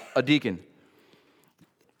of a deacon.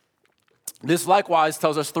 This likewise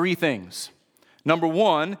tells us three things. Number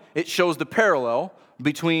one, it shows the parallel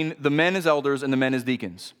between the men as elders and the men as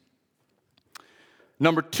deacons.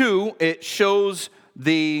 Number two, it shows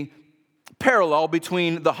the parallel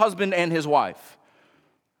between the husband and his wife.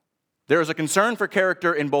 There is a concern for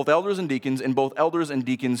character in both elders and deacons, in both elders and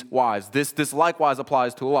deacons' wives. This likewise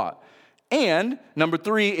applies to a lot. And number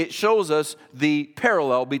three, it shows us the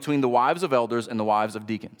parallel between the wives of elders and the wives of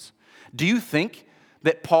deacons. Do you think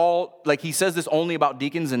that Paul, like he says this only about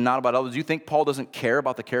deacons and not about elders, do you think Paul doesn't care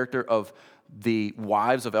about the character of the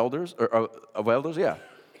wives of elders, or of elders? Yeah,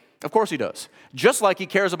 of course he does. Just like he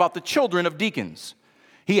cares about the children of deacons.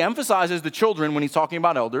 He emphasizes the children when he's talking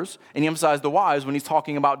about elders, and he emphasizes the wives when he's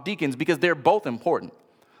talking about deacons, because they're both important.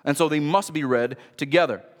 And so they must be read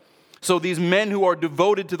together. So these men who are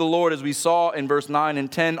devoted to the Lord, as we saw in verse 9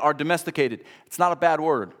 and 10, are domesticated. It's not a bad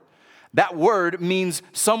word. That word means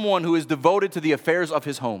someone who is devoted to the affairs of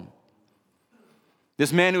his home.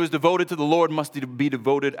 This man who is devoted to the Lord must be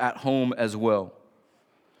devoted at home as well.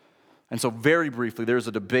 And so very briefly, there's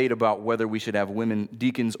a debate about whether we should have women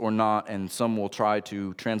deacons or not, and some will try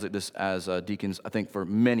to translate this as deacons, I think for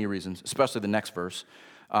many reasons, especially the next verse,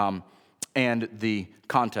 and the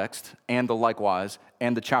context, and the likewise,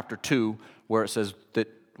 and the chapter 2, where it says that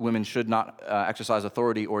women should not exercise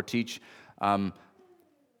authority or teach.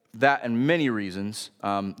 That and many reasons,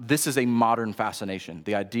 this is a modern fascination.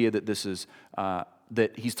 The idea that this is,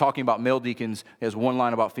 that he's talking about male deacons, he has one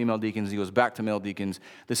line about female deacons, he goes back to male deacons.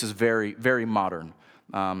 This is very, very modern.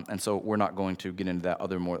 And so we're not going to get into that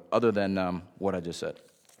other than what I just said.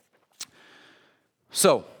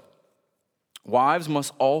 So, wives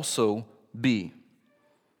must also be.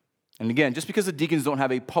 And again, just because the deacons don't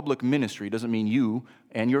have a public ministry doesn't mean you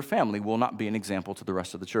and your family will not be an example to the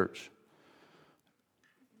rest of the church.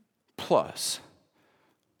 Plus,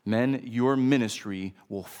 men, your ministry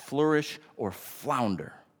will flourish or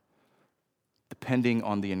flounder depending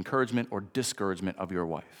on the encouragement or discouragement of your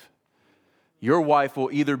wife. Your wife will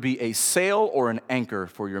either be a sail or an anchor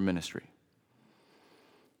for your ministry.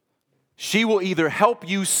 She will either help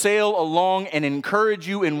you sail along and encourage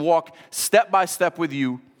you and walk step by step with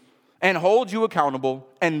you and hold you accountable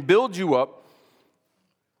and build you up,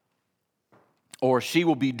 or she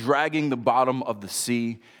will be dragging the bottom of the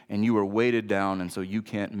sea and you are weighted down and so you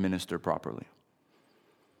can't minister properly.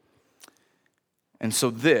 And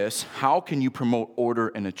so how can you promote order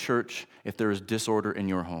in a church if there is disorder in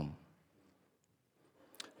your home?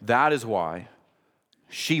 That is why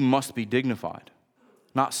she must be dignified,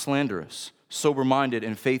 not slanderous, sober-minded,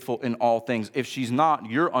 and faithful in all things. If she's not,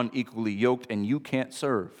 you're unequally yoked and you can't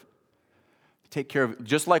serve. Take care of,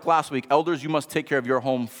 just like last week, elders, you must take care of your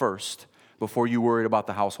home first before you worry about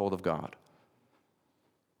the household of God.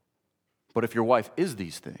 But if your wife is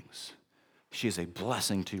these things, she is a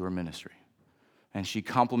blessing to your ministry. And she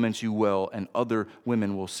compliments you well, and other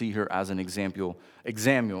women will see her as an example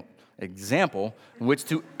in which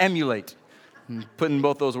to emulate. I'm putting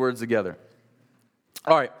both those words together.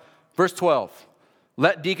 All right, verse 12.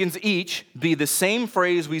 Let deacons each be the same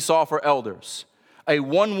phrase we saw for elders. A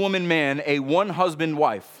one-woman man, a one-husband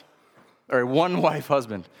wife. Or a one-wife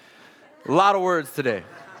husband. A lot of words today.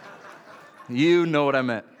 You know what I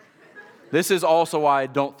meant. This is also why I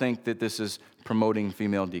don't think that this is promoting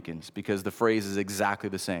female deacons, because the phrase is exactly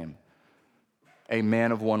the same. A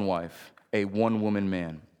man of one wife, a one-woman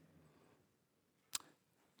man.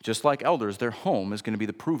 Just like elders, their home is going to be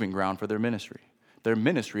the proving ground for their ministry. Their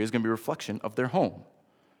ministry is going to be a reflection of their home.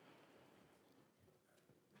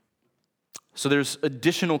 So there's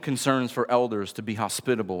additional concerns for elders to be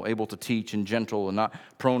hospitable, able to teach, and gentle, and not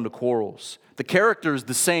prone to quarrels. The character is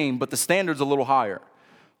the same, but the standard's a little higher.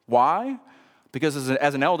 Why? Because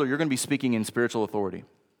as an elder, you're going to be speaking in spiritual authority.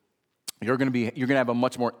 You're going to have a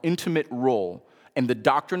much more intimate role in the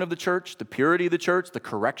doctrine of the church, the purity of the church, the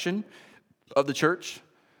correction of the church.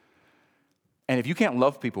 And if you can't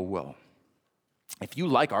love people well, if you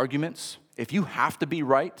like arguments, if you have to be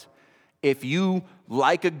right, if you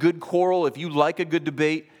like a good quarrel, if you like a good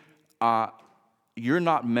debate, you're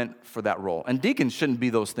not meant for that role. And deacons shouldn't be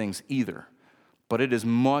those things either. But it is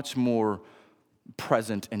much more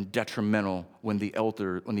present and detrimental when the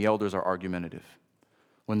elders are argumentative,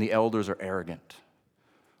 when the elders are arrogant,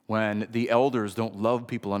 when the elders don't love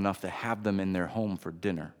people enough to have them in their home for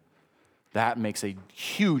dinner. That makes a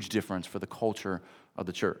huge difference for the culture of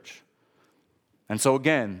the church. And so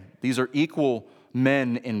again, these are equal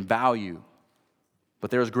men in value, but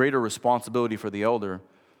there is greater responsibility for the elder,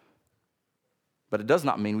 but it does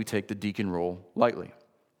not mean we take the deacon role lightly.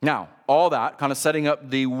 Now, all that, kind of setting up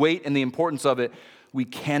the weight and the importance of it, we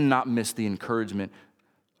cannot miss the encouragement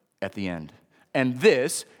at the end. And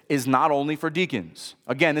this is not only for deacons.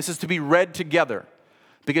 Again, this is to be read together,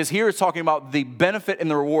 because here it's talking about the benefit and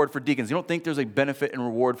the reward for deacons. You don't think there's a benefit and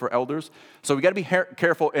reward for elders? So we got to be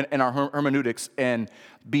careful in our hermeneutics and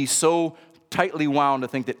be so tightly wound to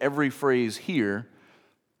think that every phrase here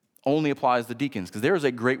only applies to deacons, because there is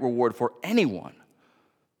a great reward for anyone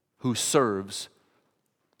who serves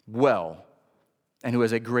well and who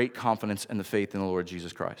has a great confidence in the faith in the Lord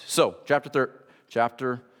Jesus Christ. So,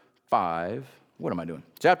 chapter 5, what am I doing?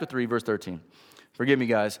 Chapter 3, verse 13. Forgive me,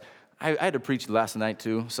 guys. I had to preach last night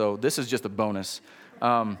too, so this is just a bonus.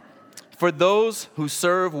 For those who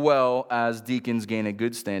serve well as deacons gain a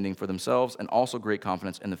good standing for themselves and also great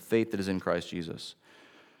confidence in the faith that is in Christ Jesus.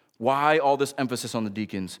 Why all this emphasis on the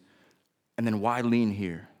deacons? And then why lean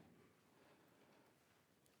here?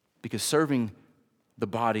 Because serving the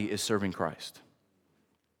body is serving Christ.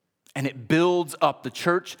 And it builds up the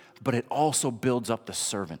church, but it also builds up the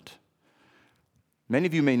servant. Many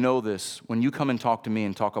of you may know this when you come and talk to me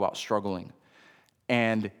and talk about struggling,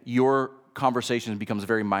 and your conversation becomes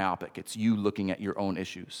very myopic. It's you looking at your own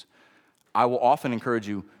issues. I will often encourage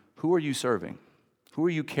you, who are you serving? Who are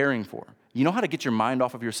you caring for? You know how to get your mind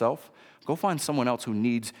off of yourself? Go find someone else who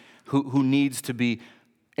needs to be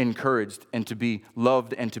encouraged and to be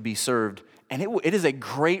loved and to be served. And it is a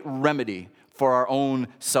great remedy for our own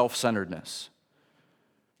self-centeredness.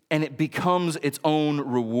 And it becomes its own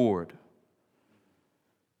reward.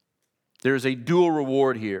 There's a dual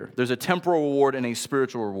reward here. There's a temporal reward and a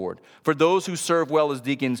spiritual reward. For those who serve well as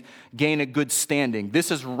deacons, gain a good standing.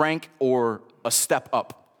 This is rank or a step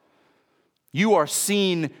up. You are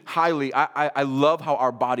seen highly. I love how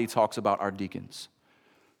our body talks about our deacons.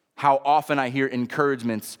 How often I hear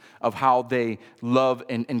encouragements of how they love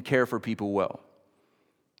and care for people well.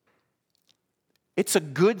 It's a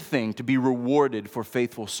good thing to be rewarded for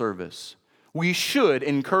faithful service. We should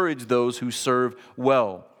encourage those who serve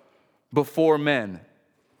well before men.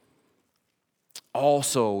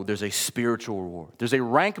 Also, there's a spiritual reward. There's a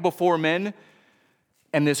rank before men,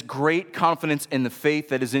 and this great confidence in the faith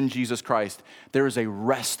that is in Jesus Christ, there is a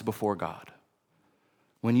rest before God.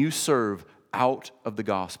 When you serve out of the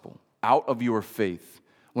gospel, out of your faith,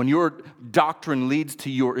 when your doctrine leads to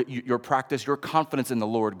your practice, your confidence in the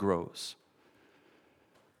Lord grows.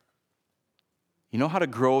 You know how to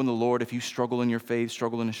grow in the Lord if you struggle in your faith,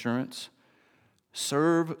 struggle in assurance?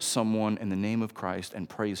 Serve someone in the name of Christ and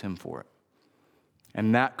praise him for it.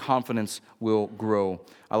 And that confidence will grow.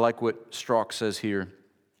 I like what Strauch says here.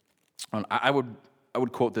 I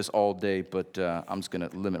would quote this all day, but I'm just going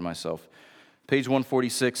to limit myself. Page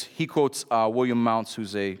 146, he quotes William Mounce,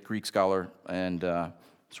 who's a Greek scholar, and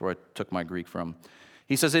that's where I took my Greek from.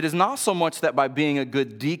 He says, "It is not so much that by being a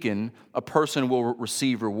good deacon, a person will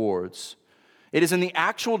receive rewards. It is in the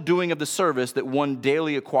actual doing of the service that one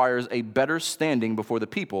daily acquires a better standing before the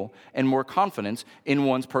people and more confidence in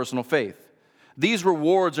one's personal faith. These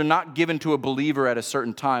rewards are not given to a believer at a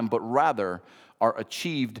certain time, but rather are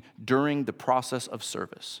achieved during the process of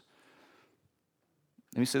service."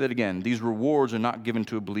 Let me say that again. These rewards are not given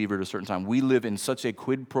to a believer at a certain time. We live in such a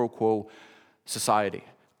quid pro quo society.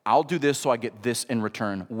 I'll do this so I get this in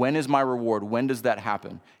return. When is my reward? When does that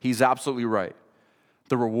happen? He's absolutely right.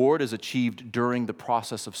 The reward is achieved during the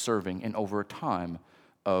process of serving and over a time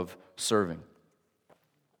of serving.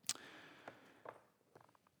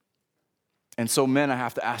 And so, men, I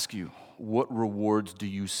have to ask you, what rewards do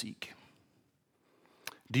you seek?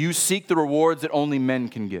 Do you seek the rewards that only men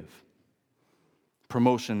can give?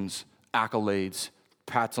 Promotions, accolades,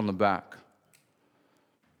 pats on the back.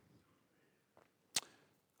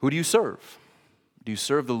 Who do you serve? Do you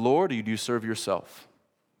serve the Lord or do you serve yourself?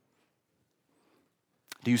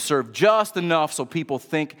 Do you serve just enough so people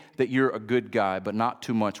think that you're a good guy, but not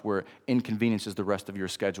too much where it inconveniences the rest of your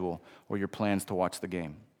schedule or your plans to watch the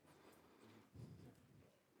game?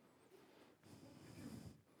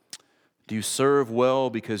 Do you serve well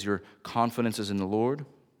because your confidence is in the Lord?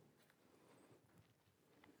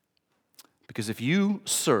 Because if you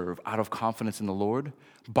serve out of confidence in the Lord,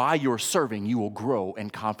 by your serving, you will grow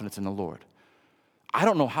in confidence in the Lord. I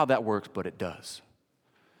don't know how that works, but it does.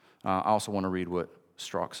 I also want to read what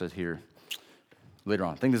Strauch said here later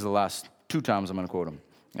on. I think this is the last 2 times I'm going to quote him,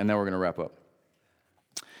 and then we're going to wrap up.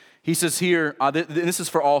 He says here, this is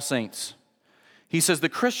for all saints. He says, the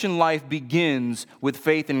Christian life begins with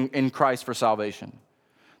faith in Christ for salvation.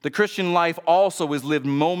 The Christian life also is lived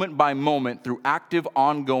moment by moment through active,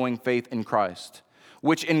 ongoing faith in Christ,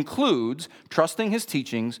 which includes trusting his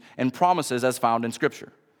teachings and promises as found in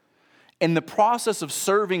Scripture. In the process of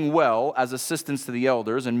serving well as assistants to the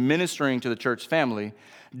elders and ministering to the church family,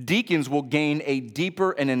 deacons will gain a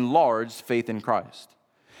deeper and enlarged faith in Christ.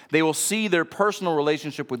 They will see their personal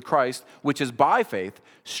relationship with Christ, which is by faith,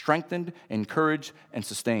 strengthened, encouraged, and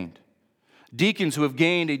sustained. Deacons who have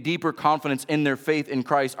gained a deeper confidence in their faith in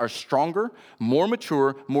Christ are stronger, more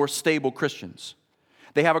mature, more stable Christians.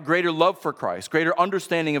 They have a greater love for Christ, greater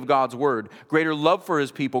understanding of God's word, greater love for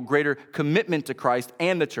his people, greater commitment to Christ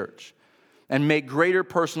and the church, and make greater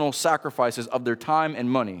personal sacrifices of their time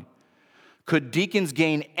and money. Could deacons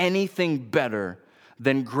gain anything better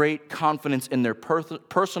than great confidence in their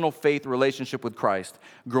personal faith relationship with Christ,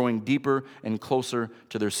 growing deeper and closer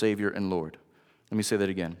to their Savior and Lord? Let me say that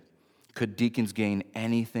again. Could deacons gain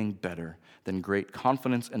anything better than great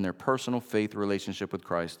confidence in their personal faith relationship with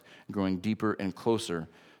Christ, growing deeper and closer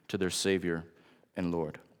to their Savior and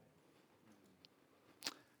Lord?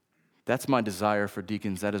 That's my desire for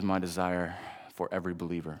deacons. That is my desire for every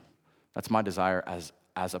believer. That's my desire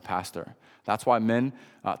as a pastor. That's why men,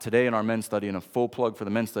 today in our men's study, and a full plug for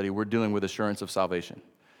the men's study, we're dealing with assurance of salvation.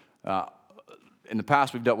 In the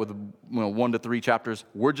past, we've dealt with 1 to 3 chapters.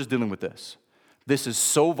 We're just dealing with this. This is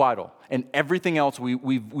so vital, and everything else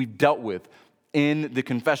we've dealt with in the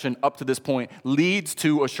confession up to this point leads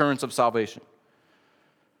to assurance of salvation.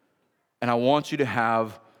 And I want you to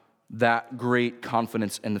have that great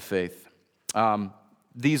confidence in the faith.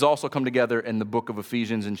 These also come together in the book of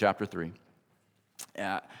Ephesians in chapter 3.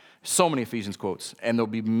 So many Ephesians quotes, and there'll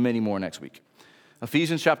be many more next week.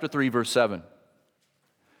 Ephesians chapter 3, verse 7.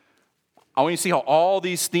 I want you to see how all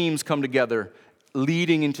these themes come together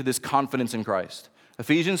leading into this confidence in Christ.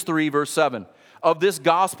 Ephesians 3, verse 7. Of this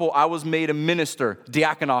gospel I was made a minister,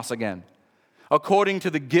 diakonos again, according to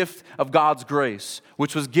the gift of God's grace,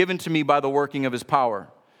 which was given to me by the working of his power.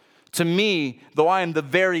 To me, though I am the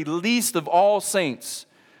very least of all saints,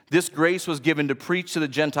 this grace was given to preach to the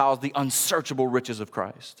Gentiles the unsearchable riches of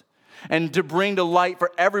Christ, and to bring to light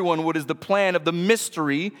for everyone what is the plan of the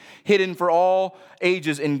mystery hidden for all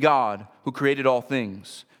ages in God, who created all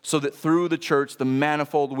things, so that through the church the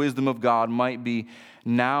manifold wisdom of God might be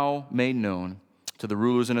now made known to the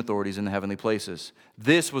rulers and authorities in the heavenly places.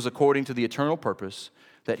 This was according to the eternal purpose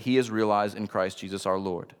that he has realized in Christ Jesus our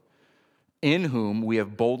Lord, in whom we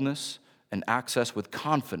have boldness and access with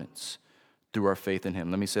confidence through our faith in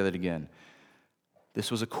him. Let me say that again.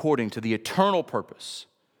 This was according to the eternal purpose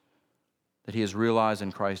that he has realized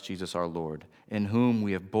in Christ Jesus our Lord, in whom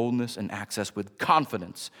we have boldness and access with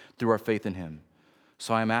confidence through our faith in him.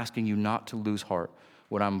 So I am asking you not to lose heart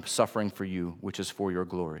when I'm suffering for you, which is for your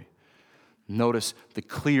glory. Notice the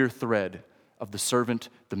clear thread of the servant,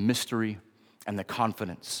 the mystery, and the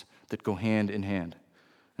confidence that go hand in hand.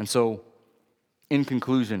 And so, in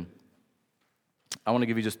conclusion, I want to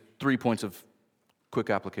give you just 3 points of quick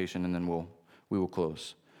application, and then we will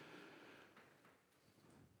close.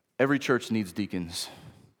 Every church needs deacons.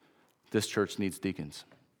 This church needs deacons.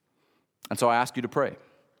 And so I ask you to pray.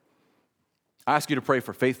 I ask you to pray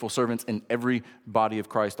for faithful servants in every body of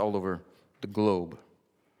Christ all over the globe.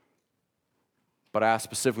 But I ask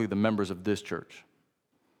specifically the members of this church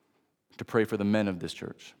to pray for the men of this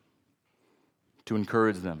church, to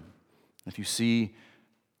encourage them. If you see,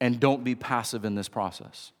 and don't be passive in this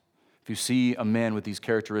process. If you see a man with these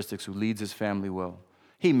characteristics who leads his family well,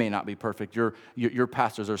 he may not be perfect. Your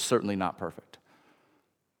pastors are certainly not perfect.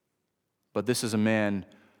 But this is a man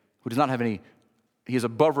who does not have any, he is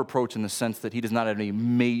above reproach in the sense that he does not have any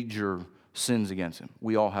major sins against him.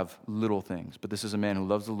 We all have little things. But this is a man who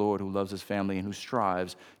loves the Lord, who loves his family, and who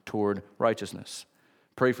strives toward righteousness.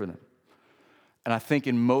 Pray for them. And I think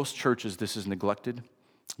in most churches this is neglected.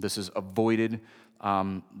 This is avoided.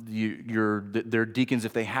 Their deacons,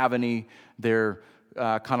 if they have any, they're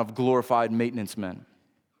kind of glorified maintenance men.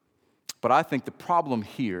 But I think the problem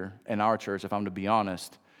here in our church, if I'm to be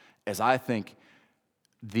honest, is I think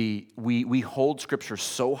we hold Scripture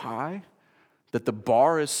so high, that the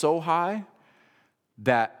bar is so high,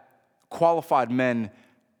 that qualified men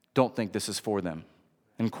don't think this is for them.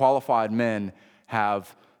 And qualified men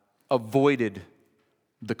have avoided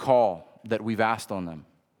the call that we've asked on them.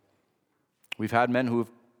 We've had men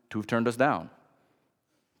who've turned us down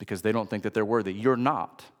because they don't think that they're worthy. You're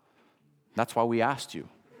not. That's why we asked you.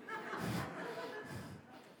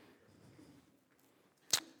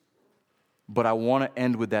 But I want to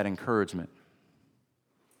end with that encouragement.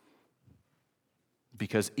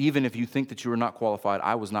 Because even if you think that you are not qualified,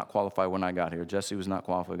 I was not qualified when I got here. Jesse was not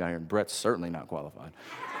qualified when I got here. And Brett's certainly not qualified.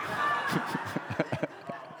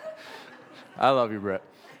 I love you, Brett.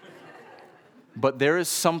 But there is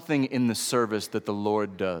something in the service that the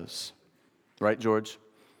Lord does. Right, George?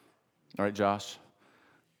 All right, Josh?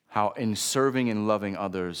 How in serving and loving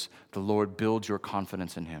others, the Lord builds your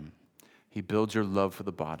confidence in him. He builds your love for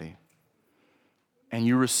the body. And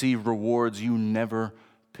you receive rewards you never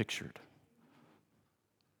pictured.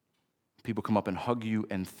 People come up and hug you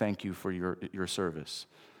and thank you for your service.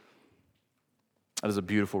 That is a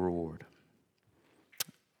beautiful reward.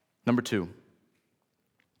 Number 2,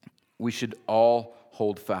 we should all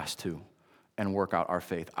hold fast to and work out our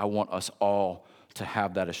faith. I want us all to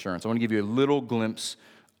have that assurance. I want to give you a little glimpse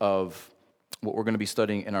of what we're going to be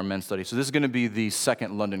studying in our men's study. So this is going to be the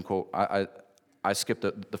second London quote. I skipped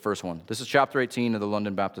the first one. This is chapter 18 of the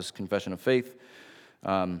London Baptist Confession of Faith.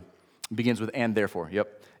 Begins with, and therefore.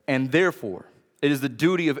 Yep. And therefore, it is the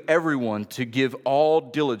duty of everyone to give all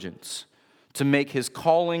diligence to make his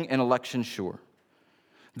calling and election sure,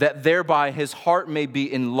 that thereby his heart may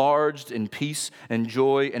be enlarged in peace and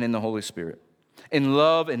joy and in the Holy Spirit, in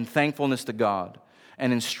love and thankfulness to God,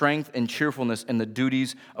 and in strength and cheerfulness in the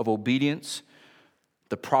duties of obedience,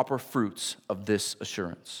 the proper fruits of this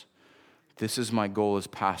assurance. This is my goal as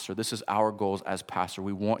pastor. This is our goals as pastor.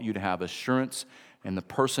 We want you to have assurance in the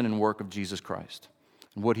person and work of Jesus Christ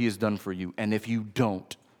and what he has done for you. And if you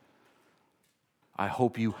don't, I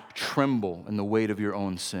hope you tremble in the weight of your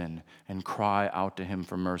own sin and cry out to him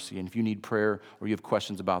for mercy. And if you need prayer or you have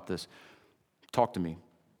questions about this, talk to me.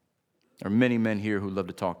 There are many men here who love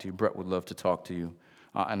to talk to you. Brett would love to talk to you.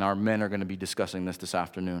 And our men are going to be discussing this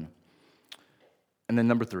afternoon. And then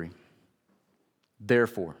number 3,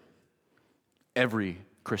 therefore, every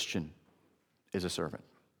Christian is a servant.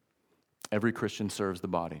 Every Christian serves the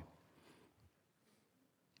body.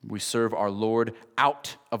 We serve our Lord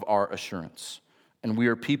out of our assurance. And we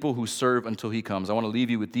are people who serve until he comes. I want to leave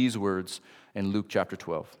you with these words in Luke chapter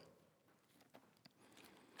 12.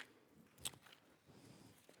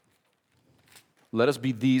 Let us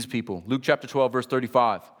be these people. Luke chapter 12, verse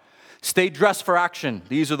 35. Stay dressed for action.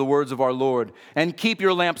 These are the words of our Lord. And keep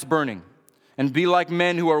your lamps burning. And be like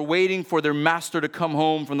men who are waiting for their master to come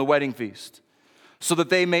home from the wedding feast, so that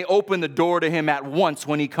they may open the door to him at once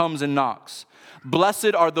when he comes and knocks.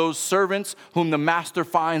 Blessed are those servants whom the master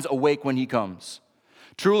finds awake when he comes.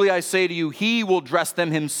 Truly I say to you, he will dress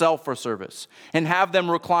them himself for service and have them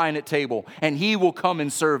recline at table, and he will come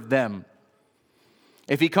and serve them.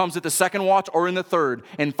 If he comes at the second watch or in the third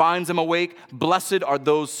and finds them awake, blessed are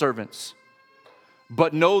those servants.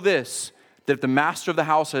 But know this, that if the master of the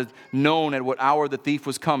house had known at what hour the thief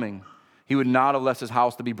was coming, he would not have left his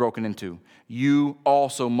house to be broken into. You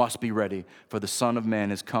also must be ready, for the Son of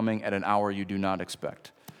Man is coming at an hour you do not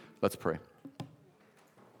expect. Let's pray.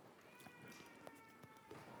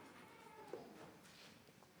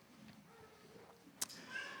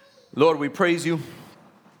 Lord, we praise you.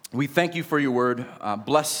 We thank you for your word.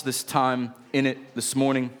 Bless this time in it this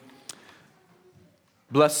morning.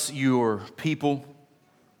 Bless your people.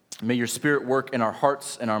 May your Spirit work in our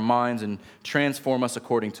hearts and our minds and transform us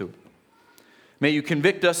according to it. May you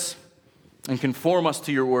convict us and conform us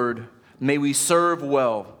to your word. May we serve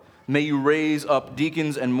well. May you raise up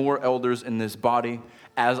deacons and more elders in this body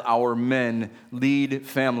as our men lead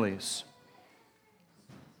families.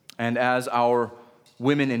 And as our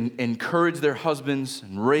women encourage their husbands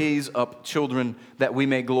and raise up children, that we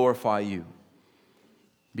may glorify you.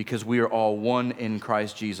 Because we are all one in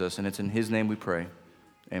Christ Jesus, and it's in his name we pray.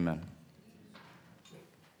 Amen.